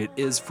Stage, it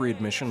is free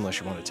admission unless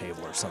you want a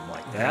table or something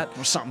like that.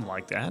 Or something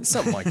like that.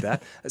 Something like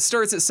that. It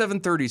starts at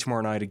 7:30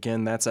 tomorrow night.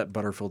 Again, that's at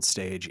Butterfield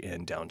Stage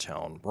in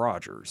downtown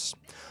Rogers.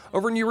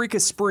 Over in Eureka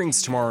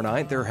Springs tomorrow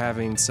night, they're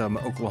having some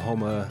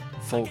Oklahoma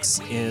folks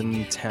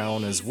in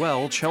town as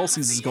well.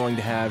 Chelsea's is going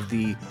to have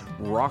the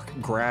rock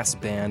grass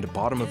band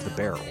Bottom of the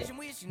Barrel.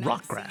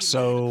 Rock grass.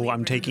 So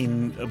I'm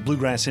taking a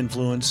bluegrass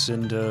influence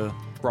and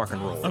rock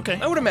and roll. Okay.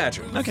 I would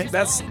imagine. Okay.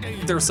 That's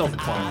their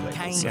self-proclaimed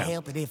I labels. can't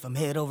help it if I'm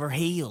head over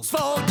heels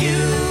for you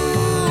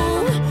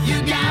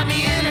got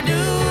me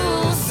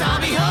introduced. I'll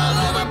be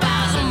hungover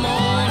by the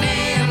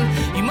morning.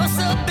 You must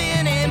have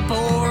been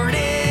important.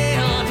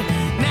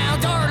 Now,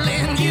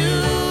 darling,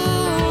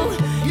 you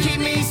keep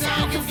me so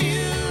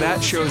confused.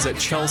 That show's at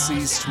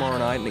Chelsea's tomorrow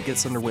night, and it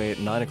gets underway at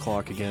 9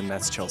 o'clock. Again,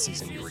 that's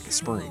Chelsea's in Eureka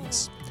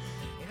Springs.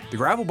 The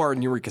Gravel Bar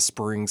in Eureka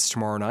Springs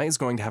tomorrow night is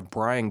going to have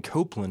Brian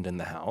Copeland in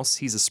the house.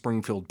 He's a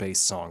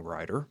Springfield-based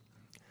songwriter.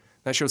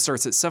 That show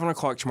starts at 7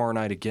 o'clock tomorrow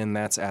night. Again,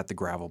 that's at the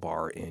Gravel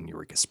Bar in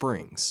Eureka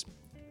Springs.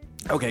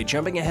 Okay,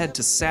 jumping ahead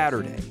to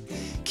Saturday,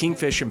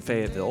 Kingfish in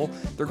Fayetteville,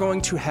 they're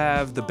going to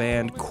have the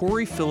band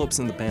Corey Phillips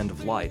and the Band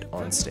of Light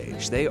on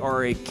stage. They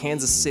are a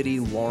Kansas City,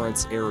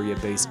 Lawrence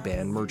area-based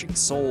band merging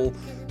soul,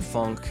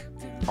 funk,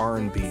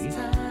 R&B.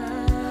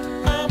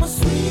 I'm a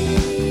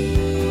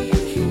sweet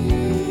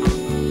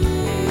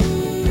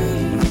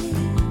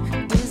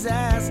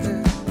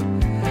disaster.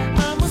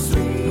 I'm a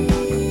sweet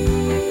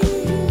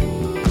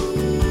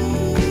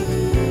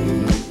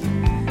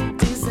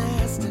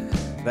disaster.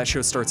 That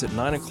show starts at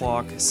 9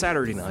 o'clock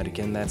Saturday night.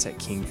 Again, that's at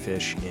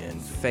Kingfish in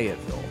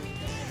Fayetteville.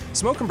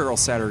 Smoke and Barrel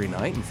Saturday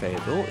night in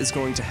Fayetteville is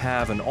going to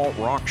have an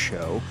alt-rock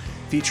show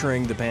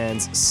featuring the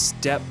band's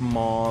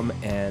Stepmom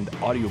and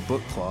Audio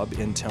Book Club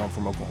in town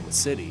from Oklahoma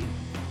City.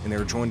 And they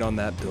were joined on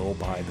that bill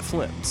by the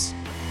Flims.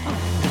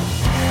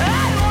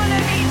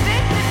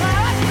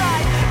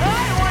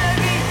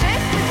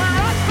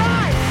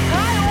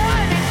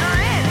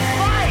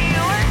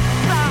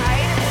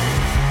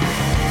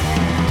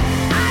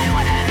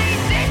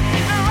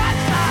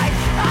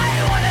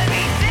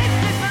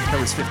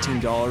 Covers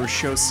 $15,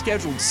 show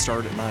scheduled to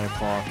start at 9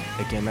 o'clock.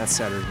 Again, that's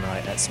Saturday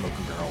night at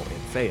Smoking Barrel in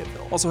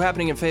Fayetteville. Also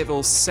happening in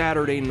Fayetteville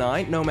Saturday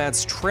night,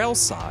 Nomad's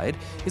Trailside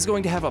is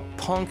going to have a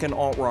punk and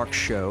alt-rock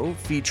show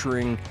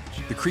featuring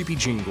the Creepy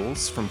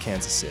Jingles from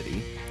Kansas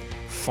City,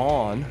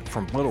 Fawn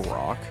from Little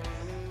Rock,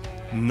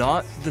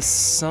 Not the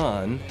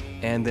Sun,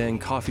 and then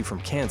Coffee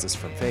from Kansas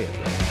from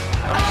Fayetteville.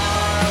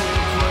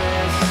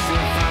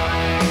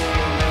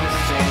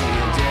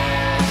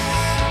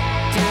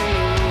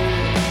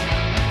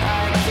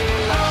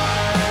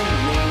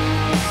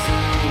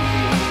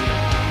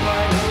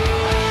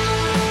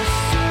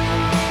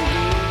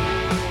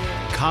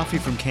 Coffee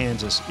from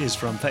Kansas is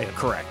from Fayetteville.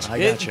 Correct. I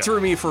It gotcha.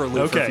 threw me for a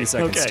loop for a few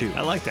seconds, too.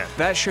 I like that.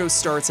 That show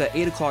starts at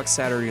 8 o'clock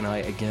Saturday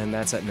night. Again,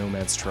 that's at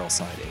Nomad's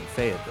Trailside in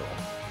Fayetteville.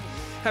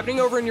 Happening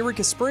over in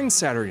Eureka Springs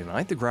Saturday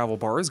night, the Gravel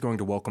Bar is going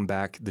to welcome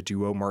back the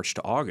duo March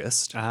to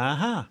August.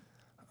 Uh-huh.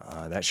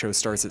 That show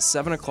starts at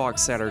 7 o'clock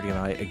Saturday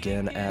night,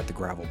 again at the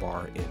Gravel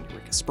Bar in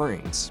Eureka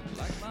Springs.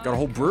 Got a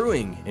Whole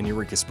Brewing in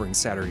Eureka Springs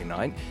Saturday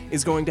night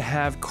is going to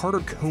have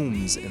Carter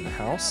Combs in the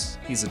house.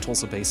 He's a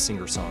Tulsa-based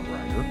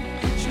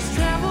singer-songwriter. She's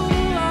traveled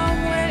a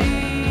long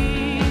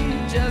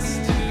way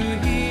just to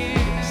hear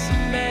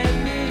some bad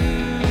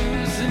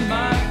news in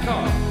my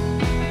car.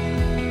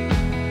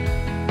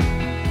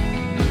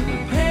 The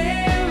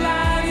pale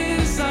light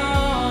is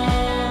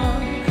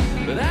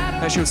on, but I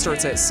don't. That show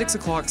starts at 6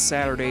 o'clock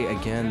Saturday.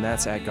 Again,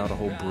 that's at Got a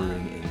Whole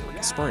Brewing in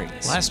Eureka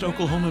Springs. Last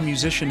Oklahoma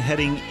musician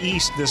heading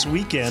east this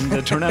weekend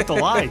to turn out the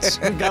lights.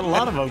 We've got a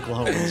lot of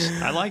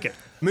Oklahomans. I like it.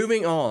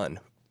 Moving on.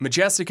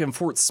 Majestic and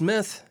Fort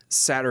Smith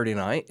Saturday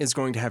night is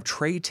going to have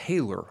Trey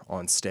Taylor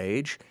on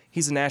stage.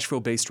 He's a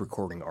Nashville-based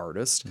recording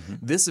artist.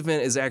 This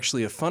event is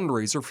actually a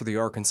fundraiser for the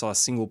Arkansas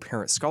Single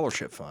Parent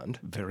Scholarship Fund.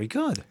 Very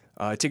good.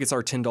 Tickets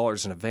are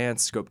 $10 in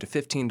advance, go up to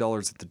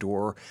 $15 at the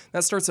door.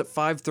 That starts at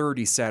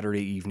 5:30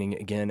 Saturday evening,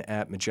 again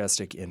at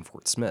Majestic in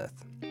Fort Smith.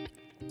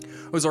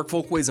 Ozark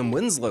Folkways in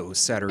Winslow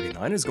Saturday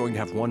night is going to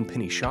have One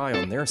Penny Shy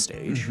on their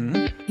stage.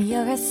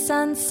 You're a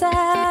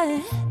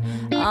sunset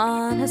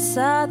on a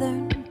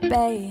southern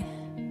bay.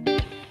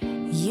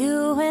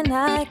 You and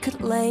I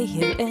could lay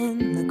here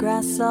in the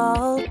grass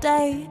all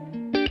day.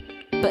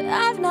 But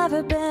I've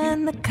never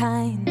been the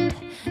kind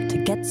to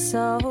get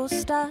so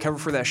stuck. Cover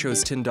for that show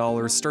is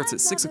 $10, starts at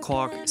 6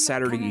 o'clock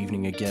Saturday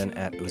evening, again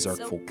at Ozark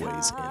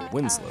Folkways in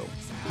Winslow.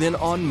 Then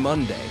on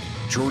Monday,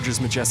 George's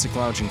Majestic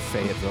Lounge in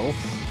Fayetteville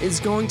is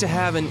going to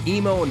have an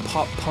emo and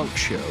pop punk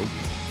show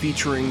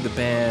featuring the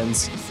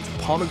bands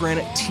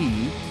Pomegranate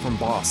Tea from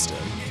Boston,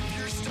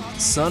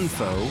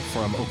 Sunfo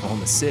from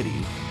Oklahoma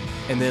City,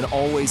 and then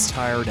Always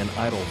Tired and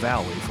Idle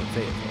Valley from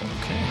Fayetteville.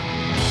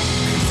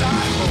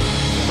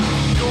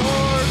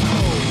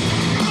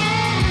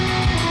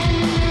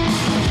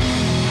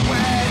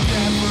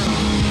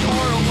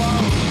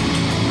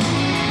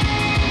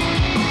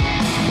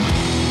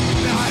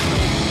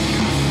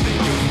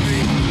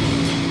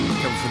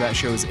 Cover for that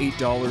show is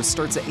 $8,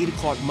 starts at 8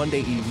 o'clock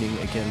Monday evening.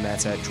 Again,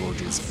 that's at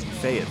George's in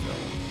Fayetteville.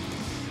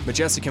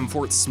 Majestic and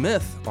Fort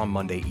Smith on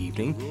Monday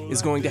evening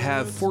is going to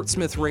have Fort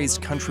Smith-raised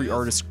country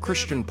artist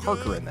Christian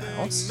Parker in the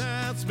house.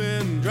 That's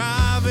been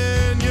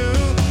driving you.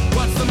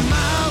 What's the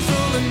miles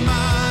rolling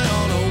by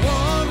on a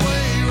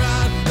one-way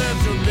ride that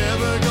you're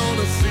never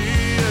gonna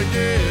see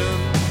again?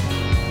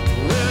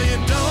 Well, you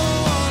don't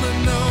wanna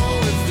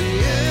know it's the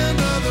end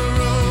of the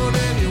road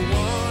and you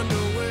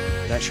wonder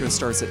where. That show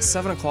starts at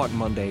 7 o'clock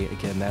Monday.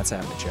 Again, that's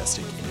at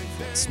Majestic in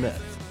Fort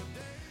Smith.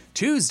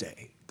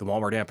 Tuesday, the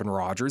Walmart Amp in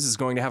Rogers is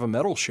going to have a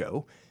metal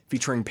show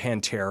featuring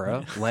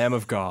Pantera, Lamb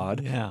of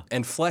God,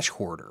 and Flesh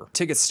Hoarder.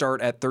 Tickets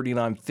start at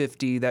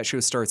 $39.50. That show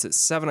starts at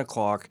 7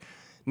 o'clock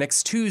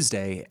next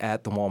Tuesday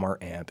at the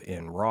Walmart Amp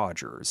in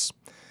Rogers.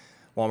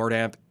 Walmart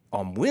Amp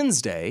on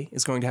Wednesday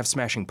is going to have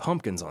Smashing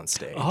Pumpkins on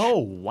stage. Oh,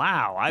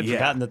 wow. I'd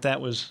forgotten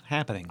that was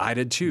happening. I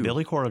did too.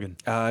 Billy Corrigan.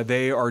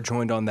 They are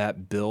joined on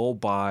that bill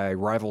by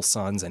Rival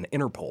Sons and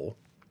Interpol.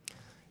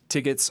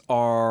 Tickets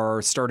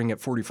are starting at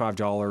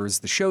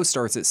 $45. The show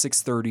starts at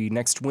 6:30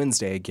 next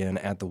Wednesday, again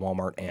at the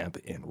Walmart Amp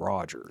in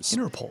Rogers.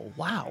 Interpol,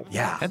 wow.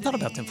 Yeah. I hadn't thought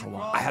about them for a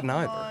while. I hadn't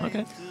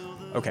either.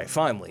 Okay.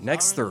 Finally,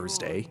 next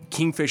Thursday,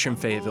 Kingfish in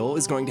Fayetteville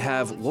is going to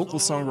have local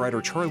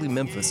songwriter Charlie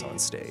Memphis on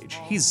stage.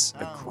 He's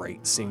a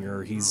great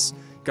singer. He's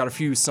got a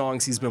few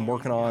songs he's been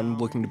working on,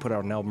 looking to put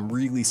out an album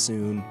really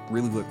soon.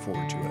 Really look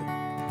forward to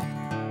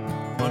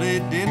it. But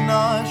it did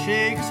not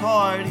shake his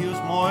heart. He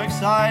was more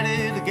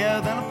excited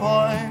together than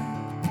apart.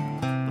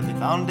 But they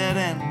found dead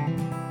end,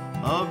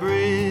 a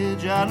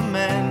bridge out of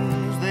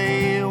men's.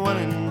 They went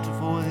into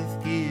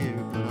fourth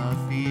gear, but I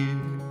fear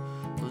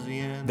was the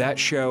end. That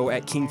show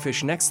at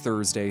Kingfish next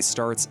Thursday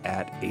starts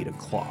at 8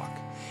 o'clock.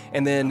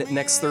 And then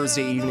next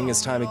Thursday evening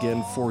is time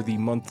again for the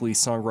monthly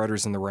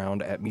Songwriters in the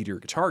Round at Meteor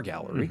Guitar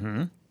Gallery.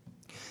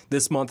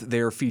 This month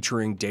they're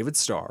featuring David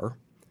Starr,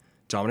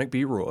 Dominic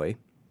B. Roy,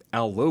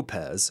 Al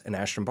Lopez, and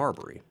Ashton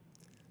Barbary.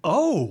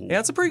 Oh.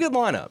 Yeah, it's a pretty good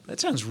lineup. That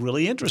sounds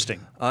really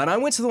interesting. And I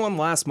went to the one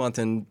last month,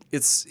 and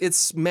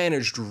it's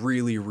managed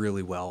really,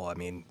 really well. I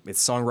mean,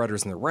 it's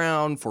Songwriters in the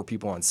Round, 4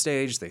 people on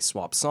stage, they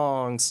swap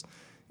songs.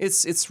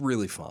 It's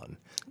really fun.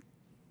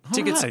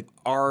 Tickets right.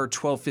 are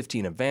 $12.50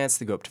 in advance.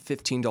 They go up to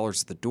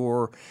 $15 at the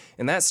door.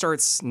 And that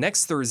starts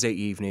next Thursday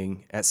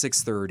evening at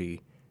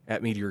 6:30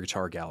 at Meteor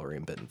Guitar Gallery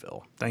in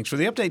Bentonville. Thanks for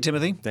the update,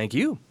 Timothy. Thank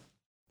you.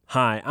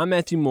 Hi, I'm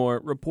Matthew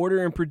Moore,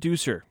 reporter and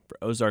producer for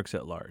Ozarks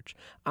at Large.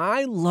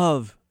 I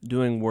love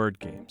doing word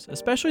games,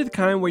 especially the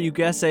kind where you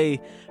guess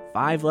a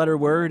 5-letter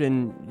word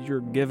and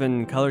you're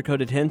given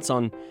color-coded hints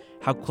on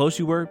how close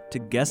you were to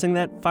guessing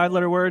that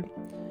 5-letter word.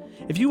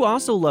 If you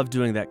also love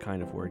doing that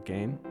kind of word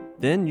game,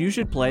 then you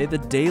should play the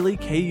daily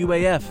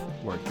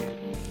KUAF word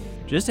game.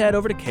 Just head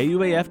over to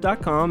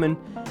KUAF.com and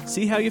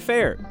see how you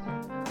fare.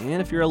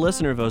 And if you're a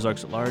listener of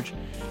Ozarks at Large,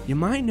 you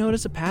might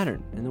notice a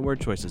pattern in the word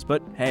choices,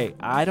 but hey,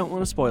 I don't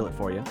want to spoil it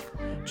for you.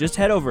 Just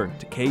head over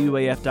to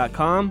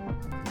KUAF.com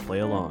and play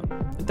along.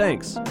 And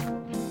thanks.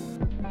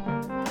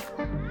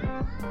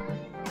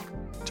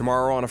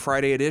 Tomorrow on a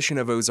Friday edition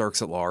of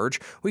Ozarks at Large,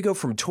 we go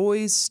from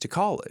toys to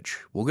college.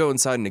 We'll go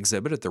inside an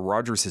exhibit at the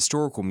Rogers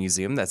Historical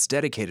Museum that's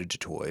dedicated to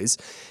toys,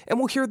 and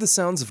we'll hear the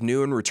sounds of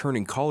new and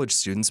returning college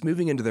students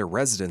moving into their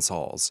residence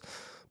halls.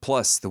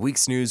 Plus, the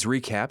week's news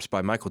recapped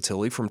by Michael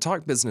Tilley from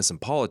Talk Business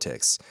and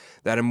Politics.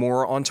 That and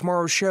more on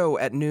tomorrow's show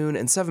at noon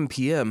and 7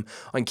 p.m.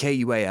 on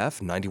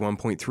KUAF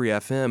 91.3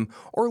 FM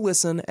or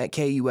listen at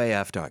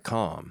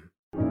KUAF.com.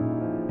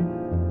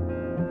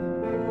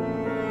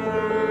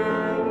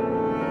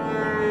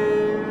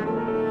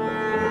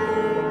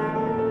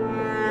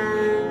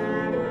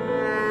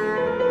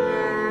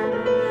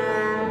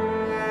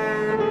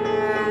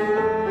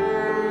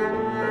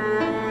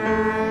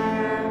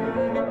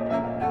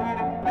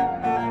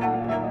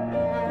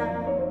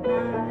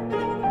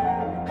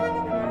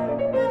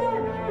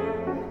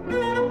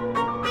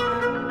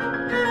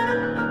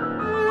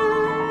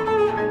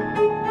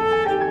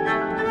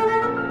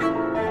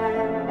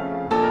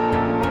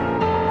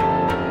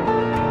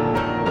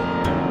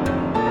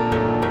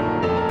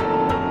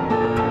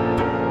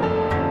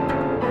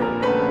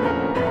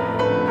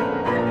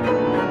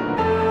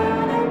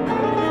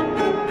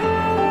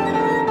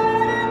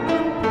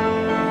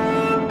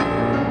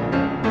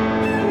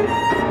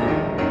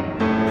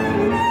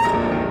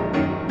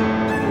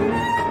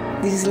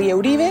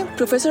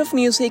 Professor of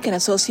Music and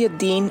Associate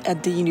Dean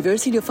at the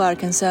University of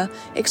Arkansas,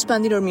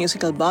 expanding our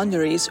musical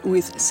boundaries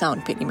with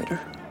Sound Perimeter.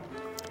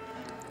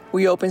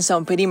 We open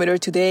Sound Perimeter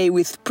today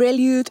with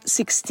Prelude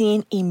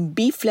 16 in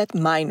B-flat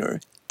minor,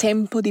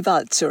 Tempo di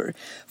Valzer,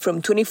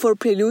 from 24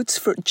 Preludes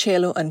for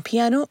Cello and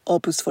Piano,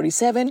 Opus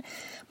 47,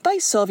 by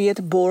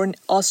Soviet-born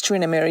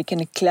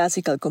Austrian-American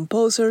classical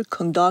composer,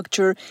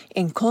 conductor,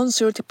 and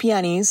concert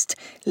pianist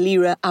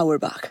Lyra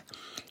Auerbach,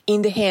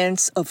 in the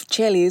hands of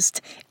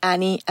cellist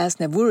Annie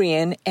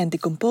Asnavourian and the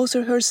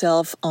composer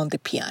herself on the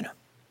piano.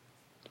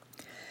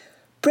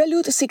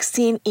 Prelude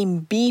 16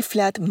 in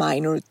B-flat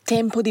minor,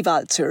 Tempo di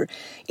Valzer,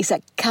 is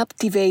a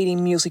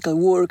captivating musical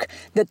work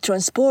that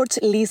transports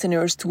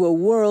listeners to a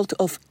world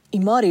of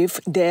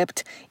emotive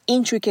depth,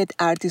 intricate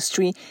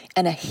artistry,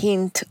 and a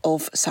hint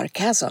of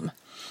sarcasm.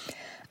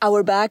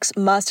 Auerbach's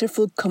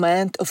masterful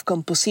command of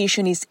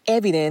composition is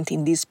evident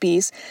in this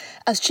piece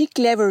as she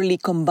cleverly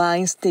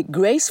combines the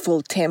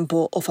graceful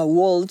tempo of a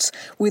waltz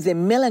with the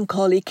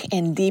melancholic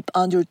and deep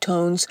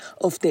undertones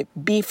of the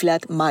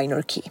B-flat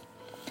minor key.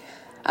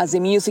 As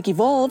the music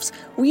evolves,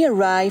 we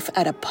arrive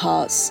at a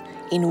pause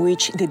in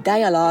which the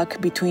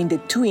dialogue between the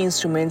two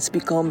instruments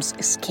becomes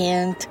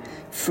scant,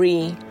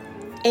 free,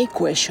 a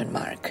question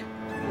mark.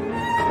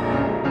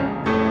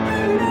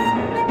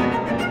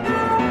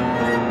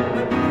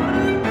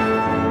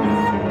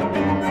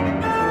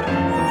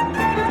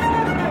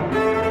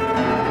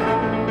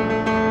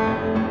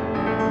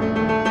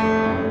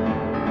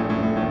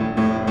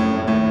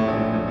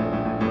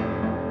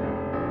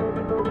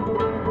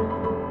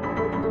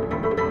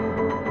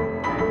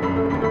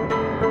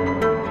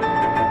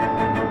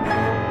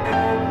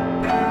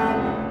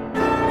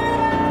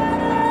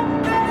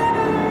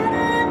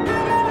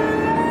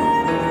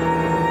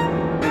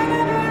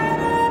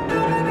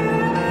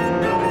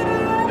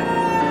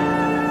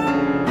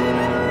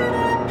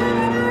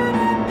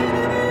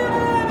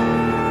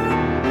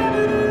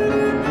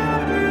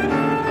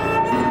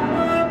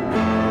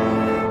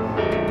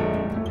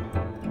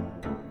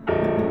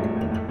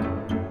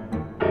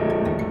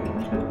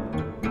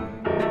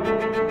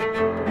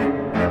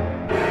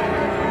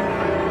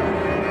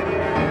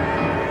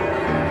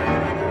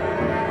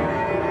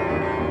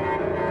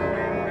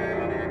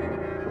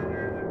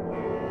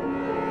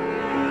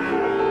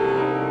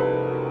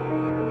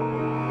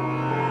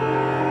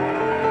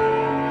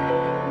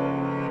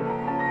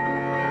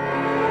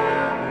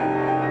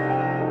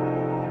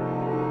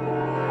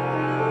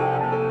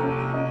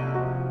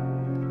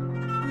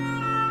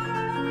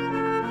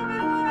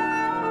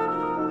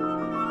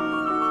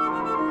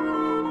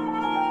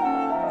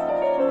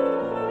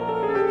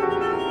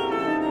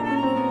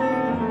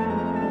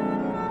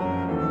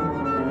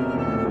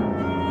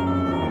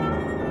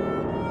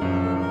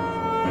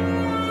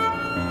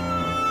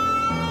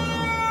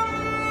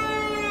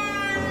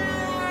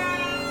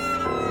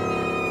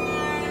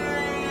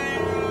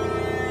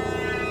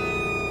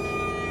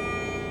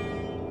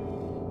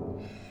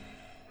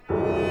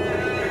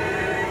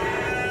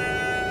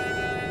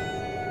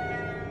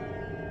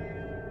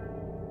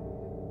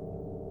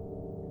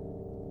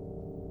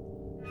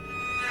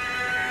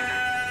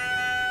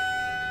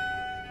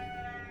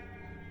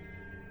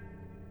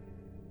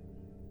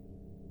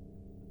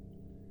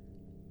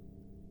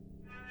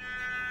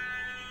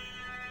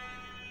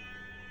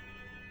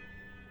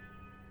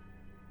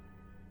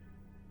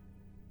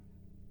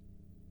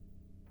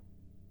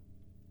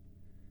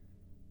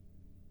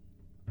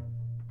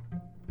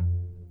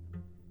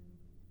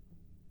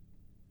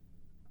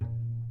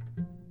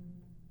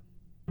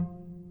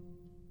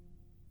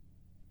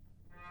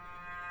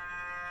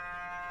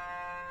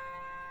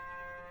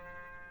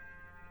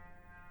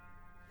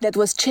 That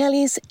was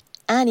cellist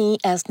Annie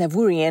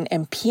Asnavourian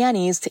and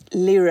pianist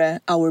Lyra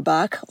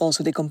Auerbach,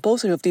 also the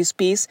composer of this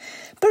piece,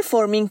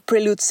 performing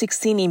Prelude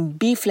 16 in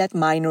B-flat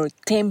minor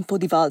tempo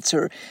di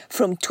valzer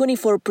from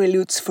 24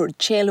 Preludes for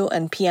cello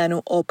and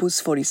piano opus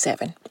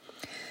 47.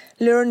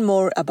 Learn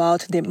more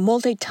about the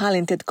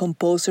multi-talented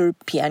composer,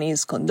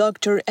 pianist,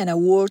 conductor, and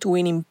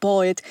award-winning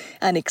poet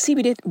and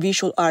exhibited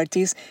visual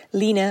artist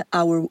Lina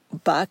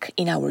Auerbach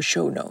in our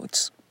show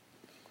notes.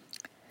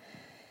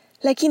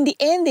 Like in the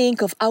ending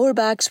of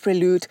Auerbach's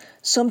Prelude,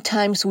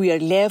 sometimes we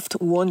are left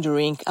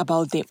wondering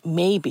about the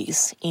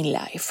maybes in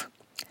life.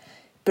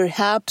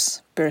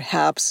 Perhaps,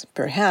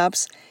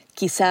 quizás,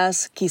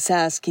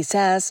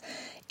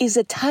 is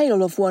the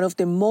title of one of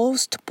the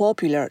most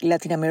popular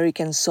Latin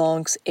American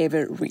songs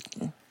ever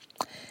written.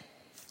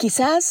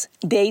 Quizás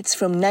dates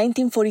from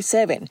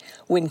 1947,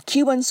 when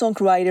Cuban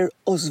songwriter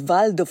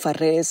Osvaldo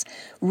Farrés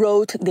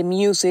wrote the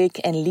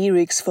music and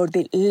lyrics for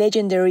the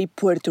legendary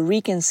Puerto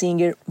Rican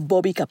singer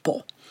Bobby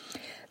Capó.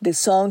 The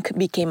song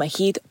became a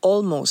hit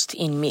almost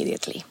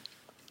immediately.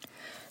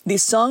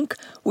 This song,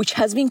 which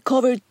has been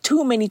covered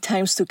too many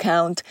times to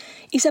count,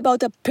 is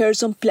about a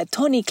person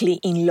platonically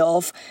in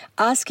love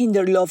asking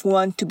their loved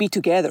one to be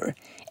together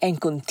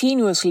and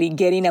continuously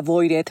getting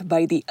avoided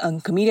by the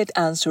uncommitted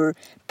answer,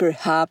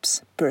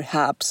 perhaps,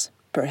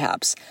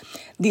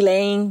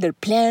 delaying their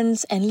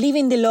plans and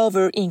leaving the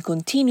lover in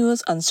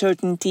continuous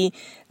uncertainty,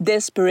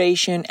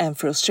 desperation, and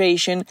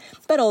frustration,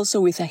 but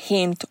also with a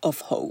hint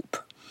of hope.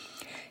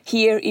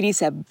 Here it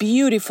is a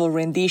beautiful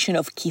rendition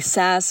of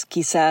Quizás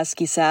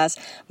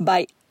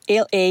by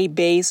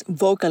LA-based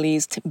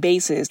vocalist,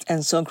 bassist,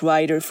 and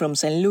songwriter from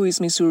St. Louis,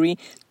 Missouri,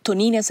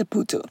 Tonina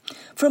Saputo,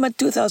 from a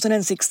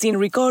 2016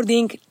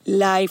 recording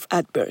live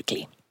at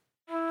Berkeley.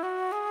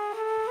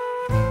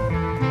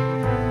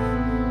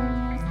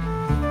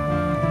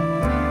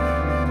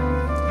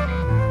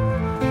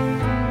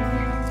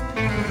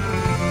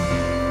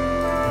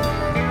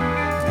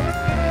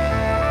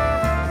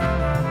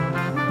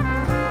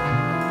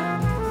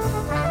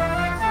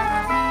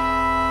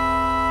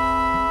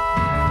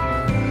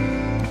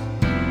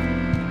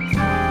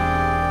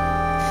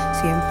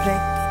 Siempre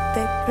que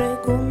te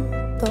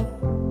pregunto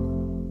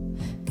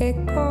que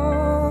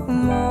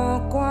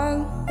cómo,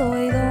 cuándo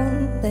y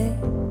dónde,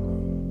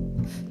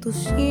 tú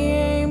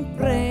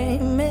siempre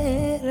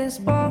me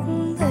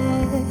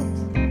respondes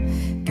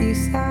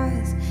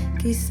quizás.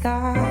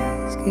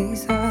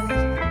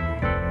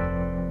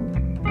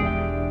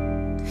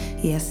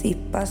 Y así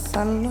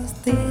pasan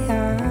los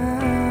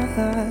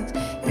días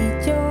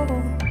y yo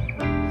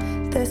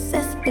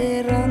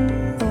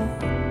desesperando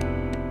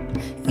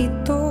y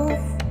tú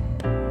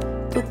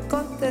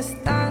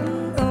contestando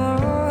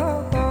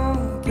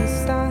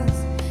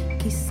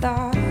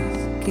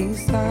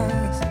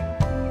quizás.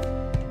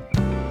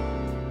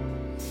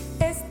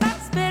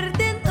 Estás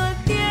perdiendo el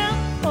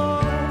tiempo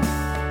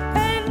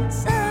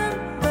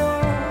pensando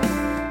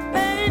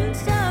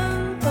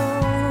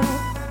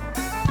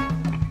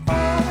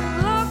oh,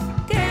 lo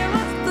que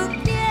más tú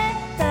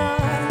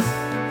quieras.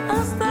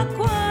 ¿Hasta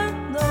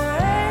cuándo?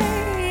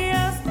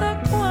 ¿Hasta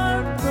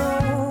cuándo?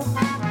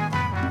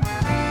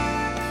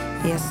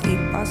 Y así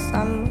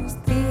pasan los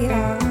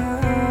días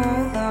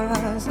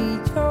y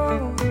yo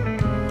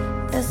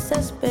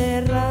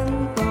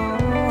desesperando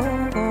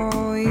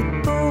y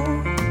tú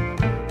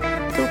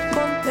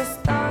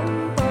contestando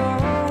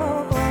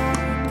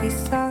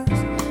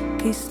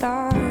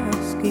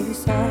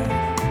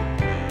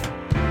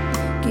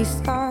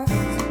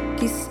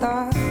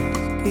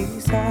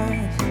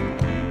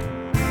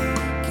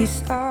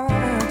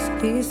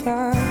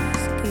quizás.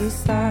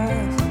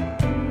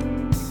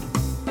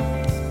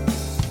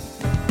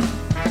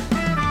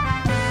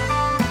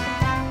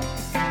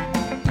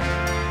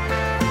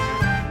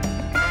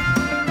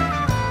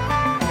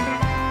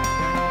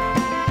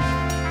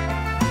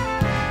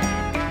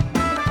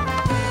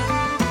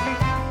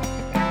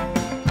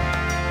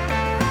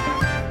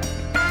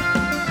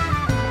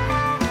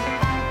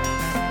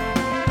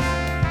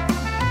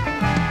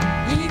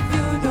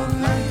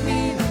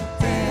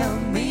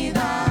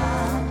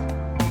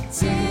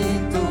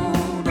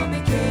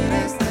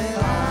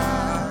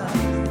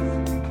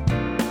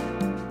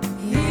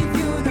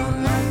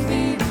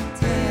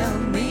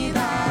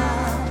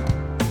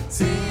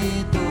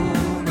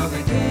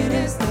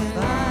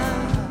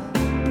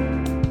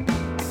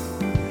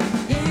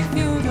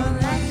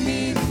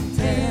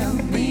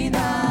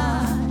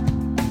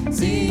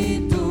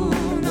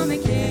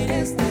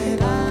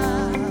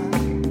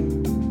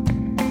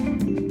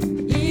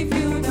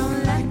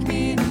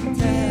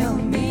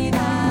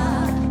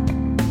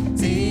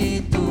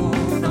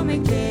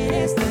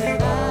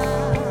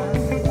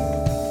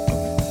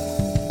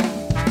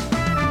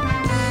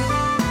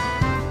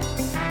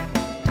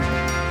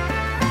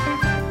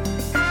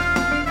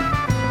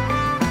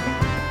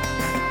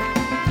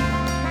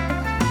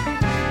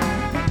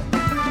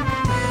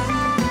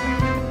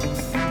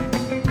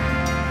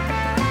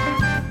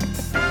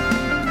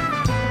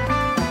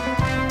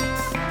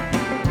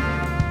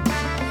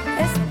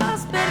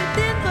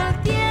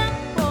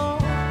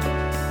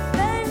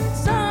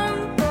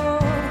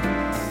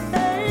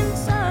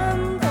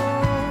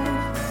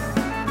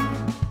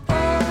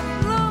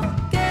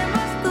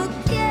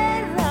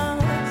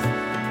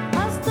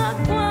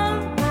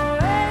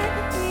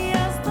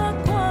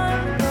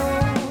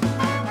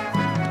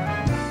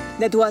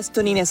 That was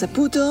Tonina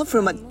Saputo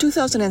from a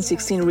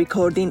 2016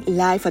 recording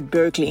live at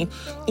Berkeley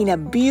in a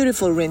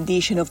beautiful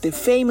rendition of the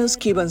famous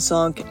Cuban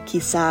song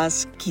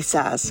Quizás,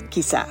 Quizás,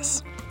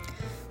 Quizás.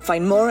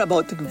 Find more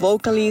about the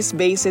vocalist,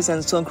 bassist,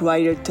 and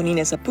songwriter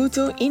Tonina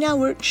Saputo in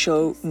our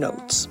show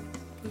notes.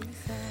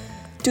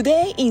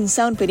 Today in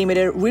Sound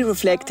Perimeter, we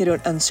reflected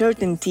on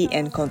uncertainty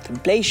and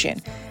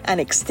contemplation and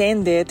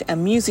extended a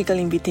musical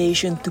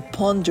invitation to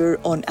ponder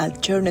on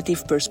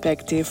alternative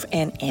perspective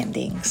and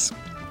endings.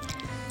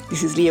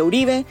 This is Lia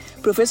Uribe,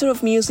 Professor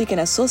of Music and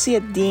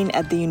Associate Dean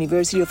at the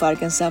University of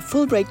Arkansas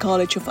Fulbright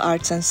College of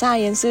Arts and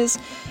Sciences,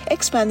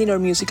 expanding our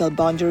musical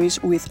boundaries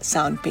with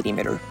Sound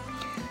Perimeter.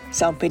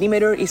 Sound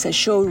Perimeter is a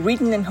show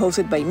written and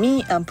hosted by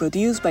me and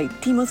produced by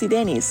Timothy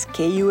Dennis,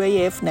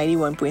 KUAF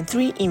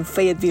 91.3 in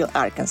Fayetteville,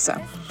 Arkansas.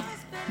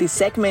 This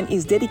segment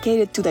is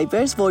dedicated to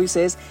diverse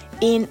voices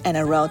in and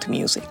around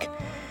music.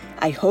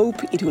 I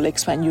hope it will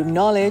expand your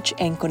knowledge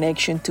and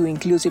connection to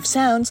inclusive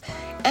sounds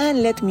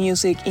and let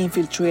music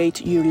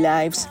infiltrate your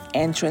lives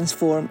and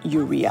transform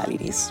your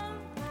realities.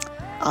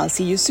 I'll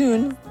see you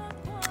soon.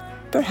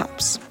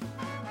 Perhaps.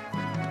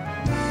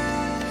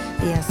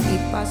 Y así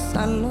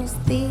pasan los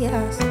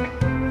días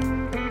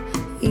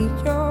y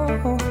yo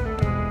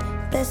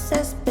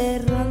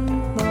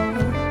desesperando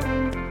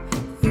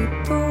y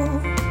tú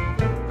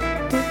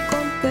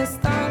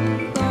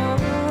contestando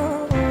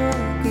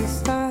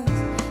quizás,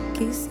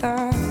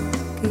 quizás,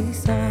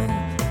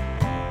 quizás,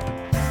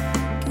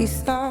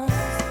 quizás,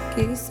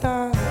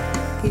 quizás,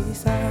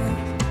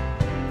 quizás,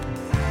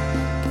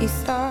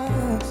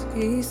 quizás,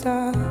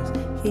 quizás,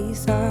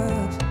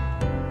 quizás.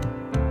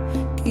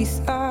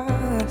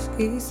 Quizás,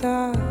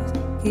 quizás,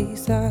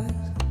 quizás,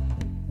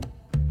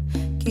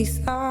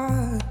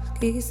 quizás,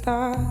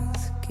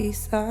 quizás,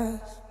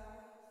 quizás.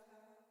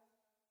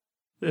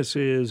 This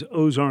is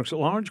Ozarks at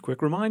Large.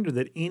 Quick reminder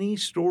that any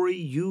story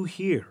you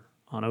hear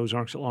on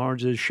Ozarks at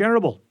Large is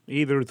shareable,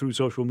 either through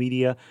social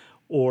media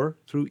or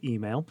through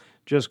email.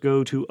 Just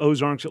go to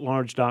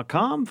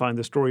ozarksatlarge.com, find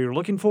the story you're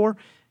looking for,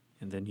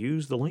 and then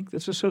use the link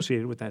that's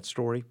associated with that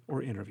story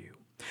or interview.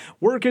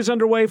 Work is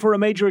underway for a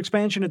major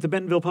expansion at the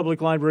Bentonville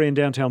Public Library in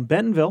downtown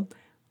Bentonville.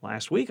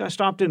 Last week, I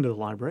stopped into the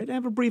library to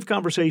have a brief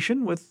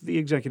conversation with the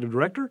executive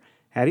director,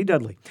 Hattie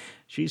Dudley.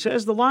 She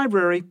says the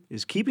library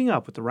is keeping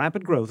up with the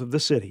rapid growth of the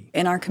city.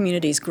 And our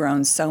community's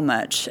grown so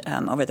much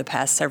over the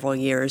past several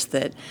years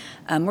that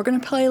we're going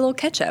to play a little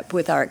catch-up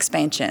with our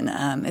expansion.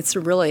 It's a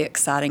really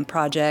exciting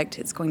project.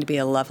 It's going to be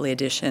a lovely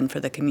addition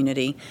for the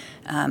community,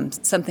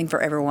 something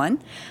for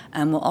everyone.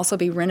 We'll also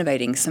be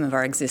renovating some of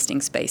our existing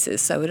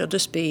spaces, so it'll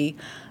just be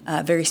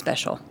very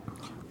special.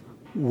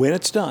 When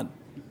it's done,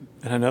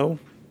 and I know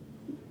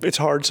it's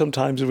hard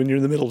sometimes when you're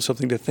in the middle of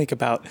something to think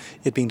about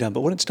it being done,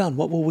 but when it's done,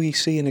 what will we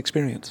see and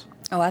experience?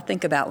 Oh, I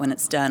think about when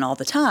it's done all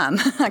the time.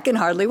 I can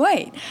hardly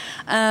wait.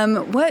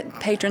 What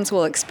patrons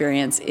will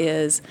experience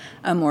is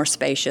a more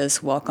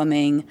spacious,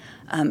 welcoming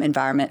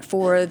environment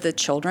for the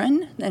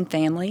children and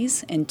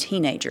families and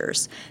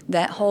teenagers.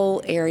 That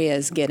whole area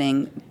is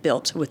getting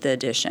built with the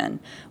addition.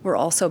 We're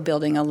also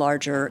building a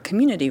larger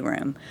community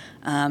room,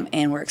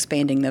 and we're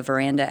expanding the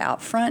veranda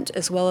out front,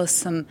 as well as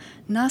some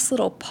nice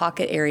little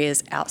pocket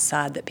areas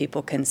outside that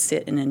people can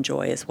sit and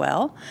enjoy as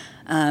well.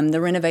 The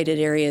renovated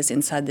areas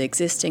inside the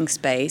existing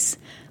space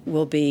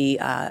will be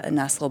a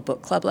nice little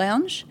book club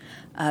lounge,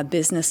 a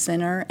business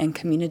center and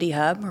community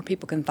hub where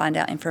people can find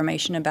out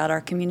information about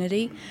our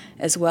community,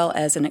 as well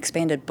as an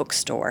expanded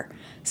bookstore.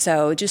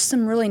 So just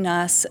some really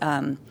nice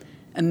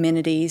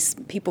amenities.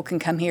 People can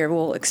come here.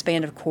 We'll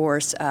expand, of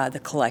course, the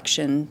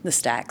collection, the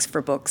stacks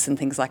for books and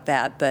things like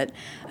that. But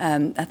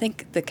I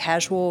think the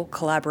casual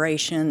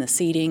collaboration, the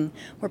seating,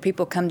 where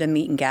people come to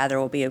meet and gather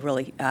will be a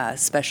really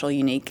special,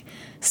 unique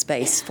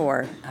space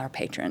for our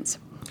patrons.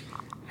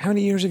 How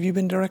many years have you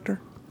been director?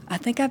 I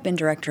think I've been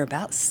director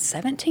about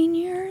 17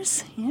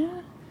 years,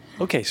 yeah.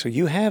 Okay, so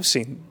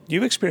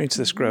you've experienced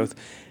this growth.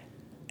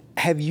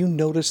 Have you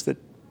noticed that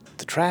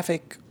the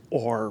traffic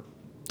or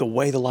the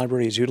way the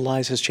library is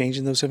utilized has changed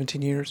in those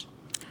 17 years?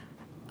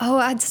 Oh,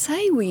 I'd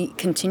say we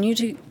continue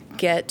to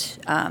get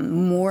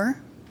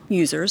more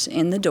users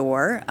in the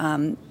door.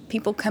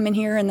 People come in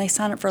here and they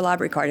sign up for a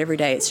library card every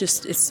day.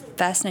 It's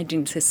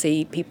fascinating to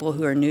see people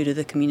who are new to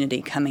the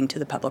community coming to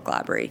the public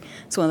library.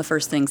 It's one of the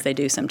first things they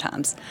do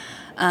sometimes.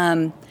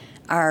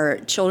 Our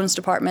children's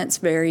department's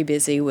very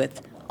busy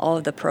with all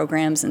of the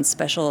programs and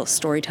special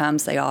story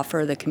times they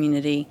offer the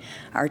community.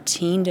 Our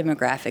teen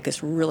demographic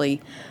is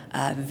really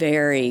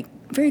very,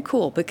 very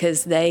cool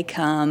because they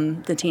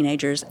come, the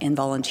teenagers, and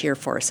volunteer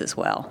for us as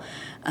well.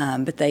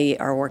 But they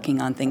are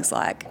working on things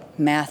like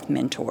math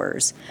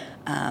mentors,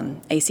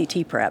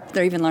 ACT prep.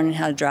 They're even learning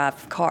how to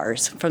drive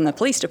cars from the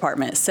police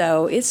department.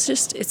 So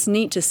it's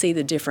neat to see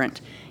the different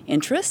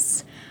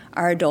interests.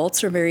 Our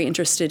adults are very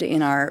interested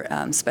in our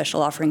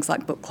special offerings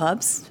like book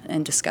clubs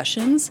and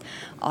discussions,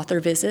 author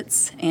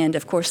visits, and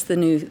of course the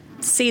new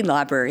seed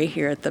library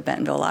here at the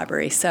Bentonville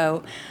Library.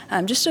 So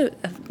just a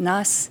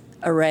nice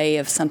array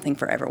of something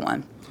for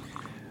everyone.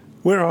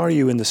 Where are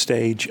you in the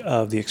stage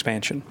of the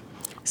expansion?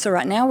 So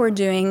right now we're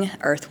doing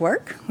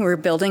earthwork. We're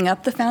building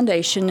up the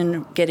foundation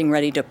and getting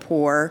ready to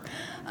pour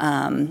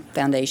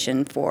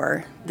foundation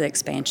for the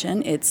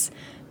expansion.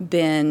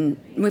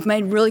 We've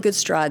made really good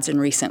strides in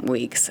recent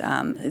weeks.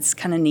 It's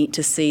kind of neat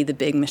to see the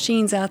big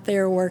machines out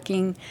there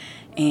working,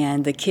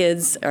 and the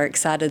kids are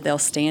excited. They'll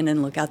stand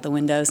and look out the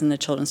windows in the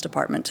children's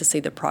department to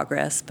see the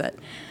progress. But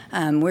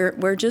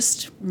we're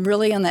just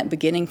really on that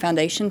beginning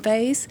foundation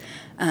phase,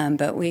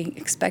 but we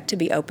expect to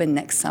be open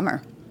next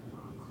summer.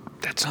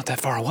 That's not that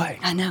far away.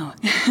 I know.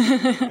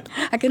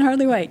 I can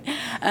hardly wait.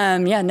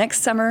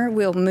 Next summer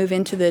we'll move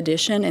into the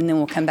addition, and then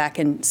we'll come back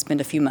and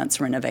spend a few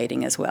months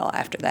renovating as well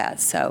after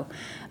that. So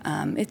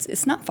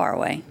it's not far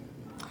away.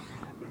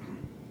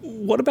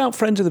 What about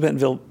Friends of the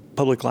Bentonville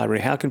Public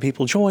Library? How can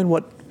people join?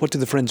 What do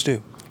the Friends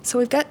do? So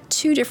we've got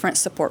 2 different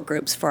support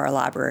groups for our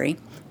library.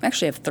 We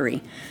actually have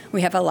 3.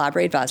 We have a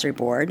library advisory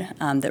board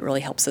that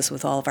really helps us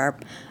with all of our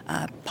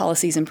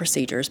policies and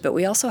procedures, but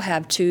we also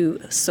have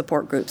 2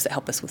 support groups that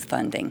help us with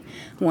funding.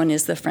 One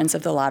is the Friends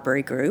of the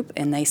Library group,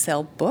 and they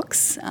sell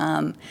books.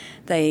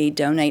 They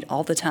donate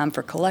all the time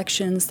for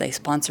collections. They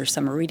sponsor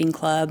summer reading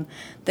club.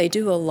 They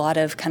do a lot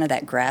of kind of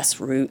that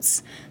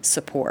grassroots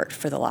support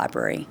for the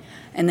library.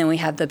 And then we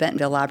have the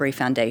Bentonville Library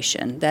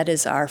Foundation. That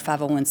is our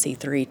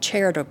 501c3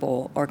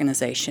 charitable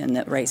organization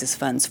that raises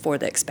funds for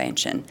the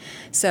expansion.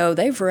 So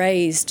they've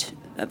raised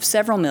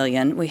several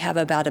million. We have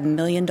about $1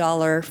 million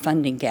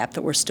funding gap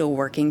that we're still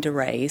working to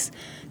raise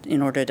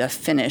in order to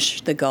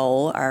finish the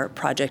goal. Our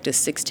project is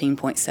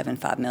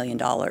 $16.75 million.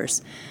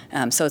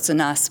 So it's a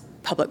nice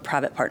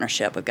public-private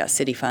partnership. We've got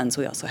city funds.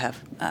 We also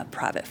have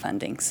private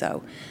funding.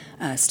 So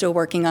still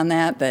working on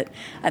that, but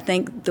I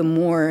think the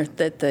more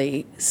that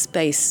the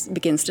space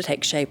begins to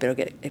take shape, it'll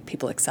get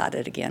people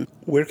excited again.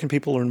 Where can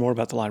people learn more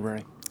about the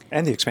library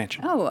and the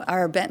expansion?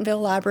 Our Bentonville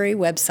Library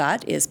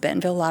website is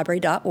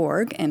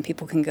bentonvillelibrary.org, and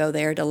people can go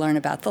there to learn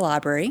about the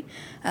library.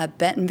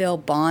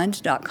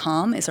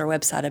 Bentonvillebond.com is our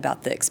website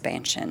about the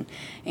expansion.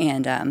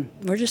 And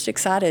we're just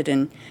excited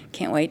and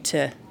can't wait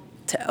to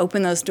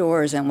open those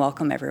doors and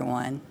welcome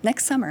everyone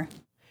next summer.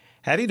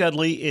 Hattie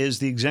Dudley is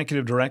the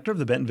executive director of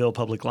the Bentonville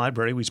Public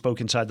Library. We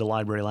spoke inside the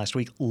library last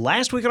week.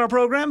 Last week on our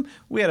program,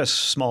 we had a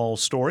small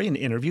story, an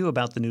interview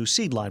about the new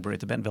Seed Library at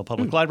the Bentonville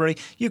Public Library.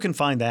 You can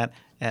find that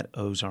at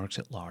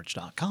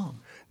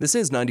ozarksatlarge.com. This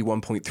is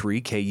 91.3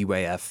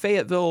 KUAF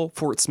Fayetteville,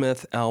 Fort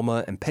Smith,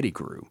 Alma, and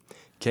Pettigrew.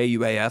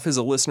 KUAF is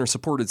a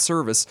listener-supported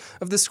service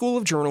of the School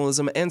of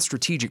Journalism and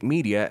Strategic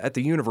Media at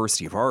the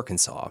University of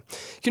Arkansas.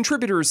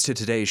 Contributors to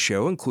today's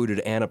show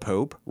included Anna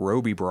Pope,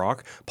 Roby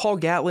Brock, Paul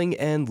Gatling,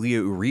 and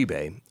Leah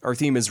Uribe. Our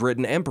theme is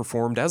written and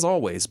performed, as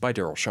always, by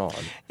Daryl Shawn.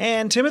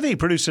 And Timothy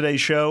produced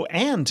today's show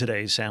and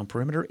today's Sound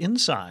Perimeter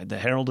inside the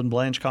Harold and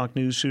Blanchcock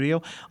News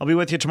Studio. I'll be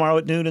with you tomorrow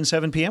at noon and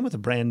 7 p.m. with a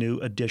brand new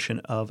edition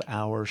of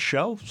our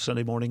show,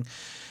 Sunday morning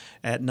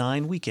at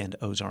 9, weekend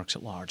Ozarks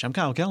at Large. I'm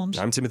Kyle Kellums.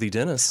 I'm Timothy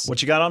Dennis.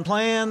 What you got on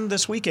plan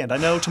this weekend? I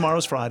know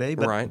tomorow's Friday,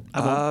 but right. I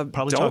won't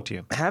probably talk to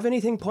you. Have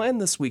anything planned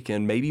this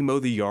weekend? Maybe mow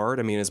the yard.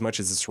 I mean, as much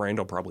as it's rained,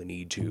 I'll probably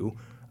need to.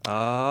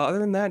 Other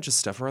than that, just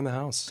stuff around the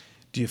house.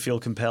 Do you feel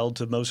compelled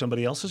to mow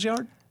somebody else's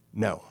yard?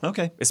 No.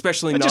 Okay.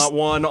 Especially not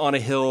one on a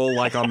hill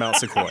like on Mount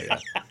Sequoia.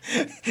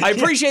 I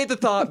appreciate the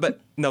thought, but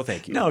no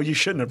thank you. No, you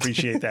shouldn't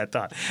appreciate that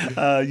thought.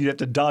 You have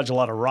to dodge a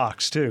lot of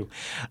rocks, too.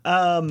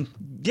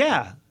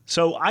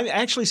 So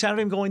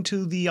Saturday I'm going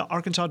to the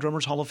Arkansas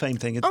Drummers Hall of Fame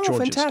thing at George's.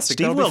 Fantastic.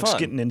 Steve That'll be Wilkes fun.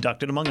 getting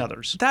inducted, among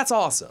others. That's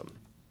awesome.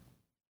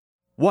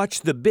 Watch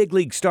the big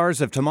league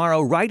stars of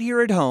tomorrow right here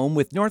at home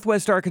with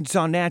Northwest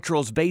Arkansas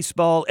Naturals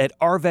baseball at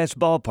Arvest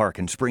Ballpark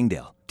in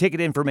Springdale.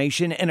 Ticket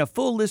information and a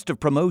full list of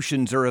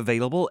promotions are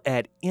available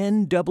at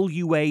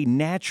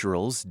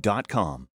nwanaturals.com.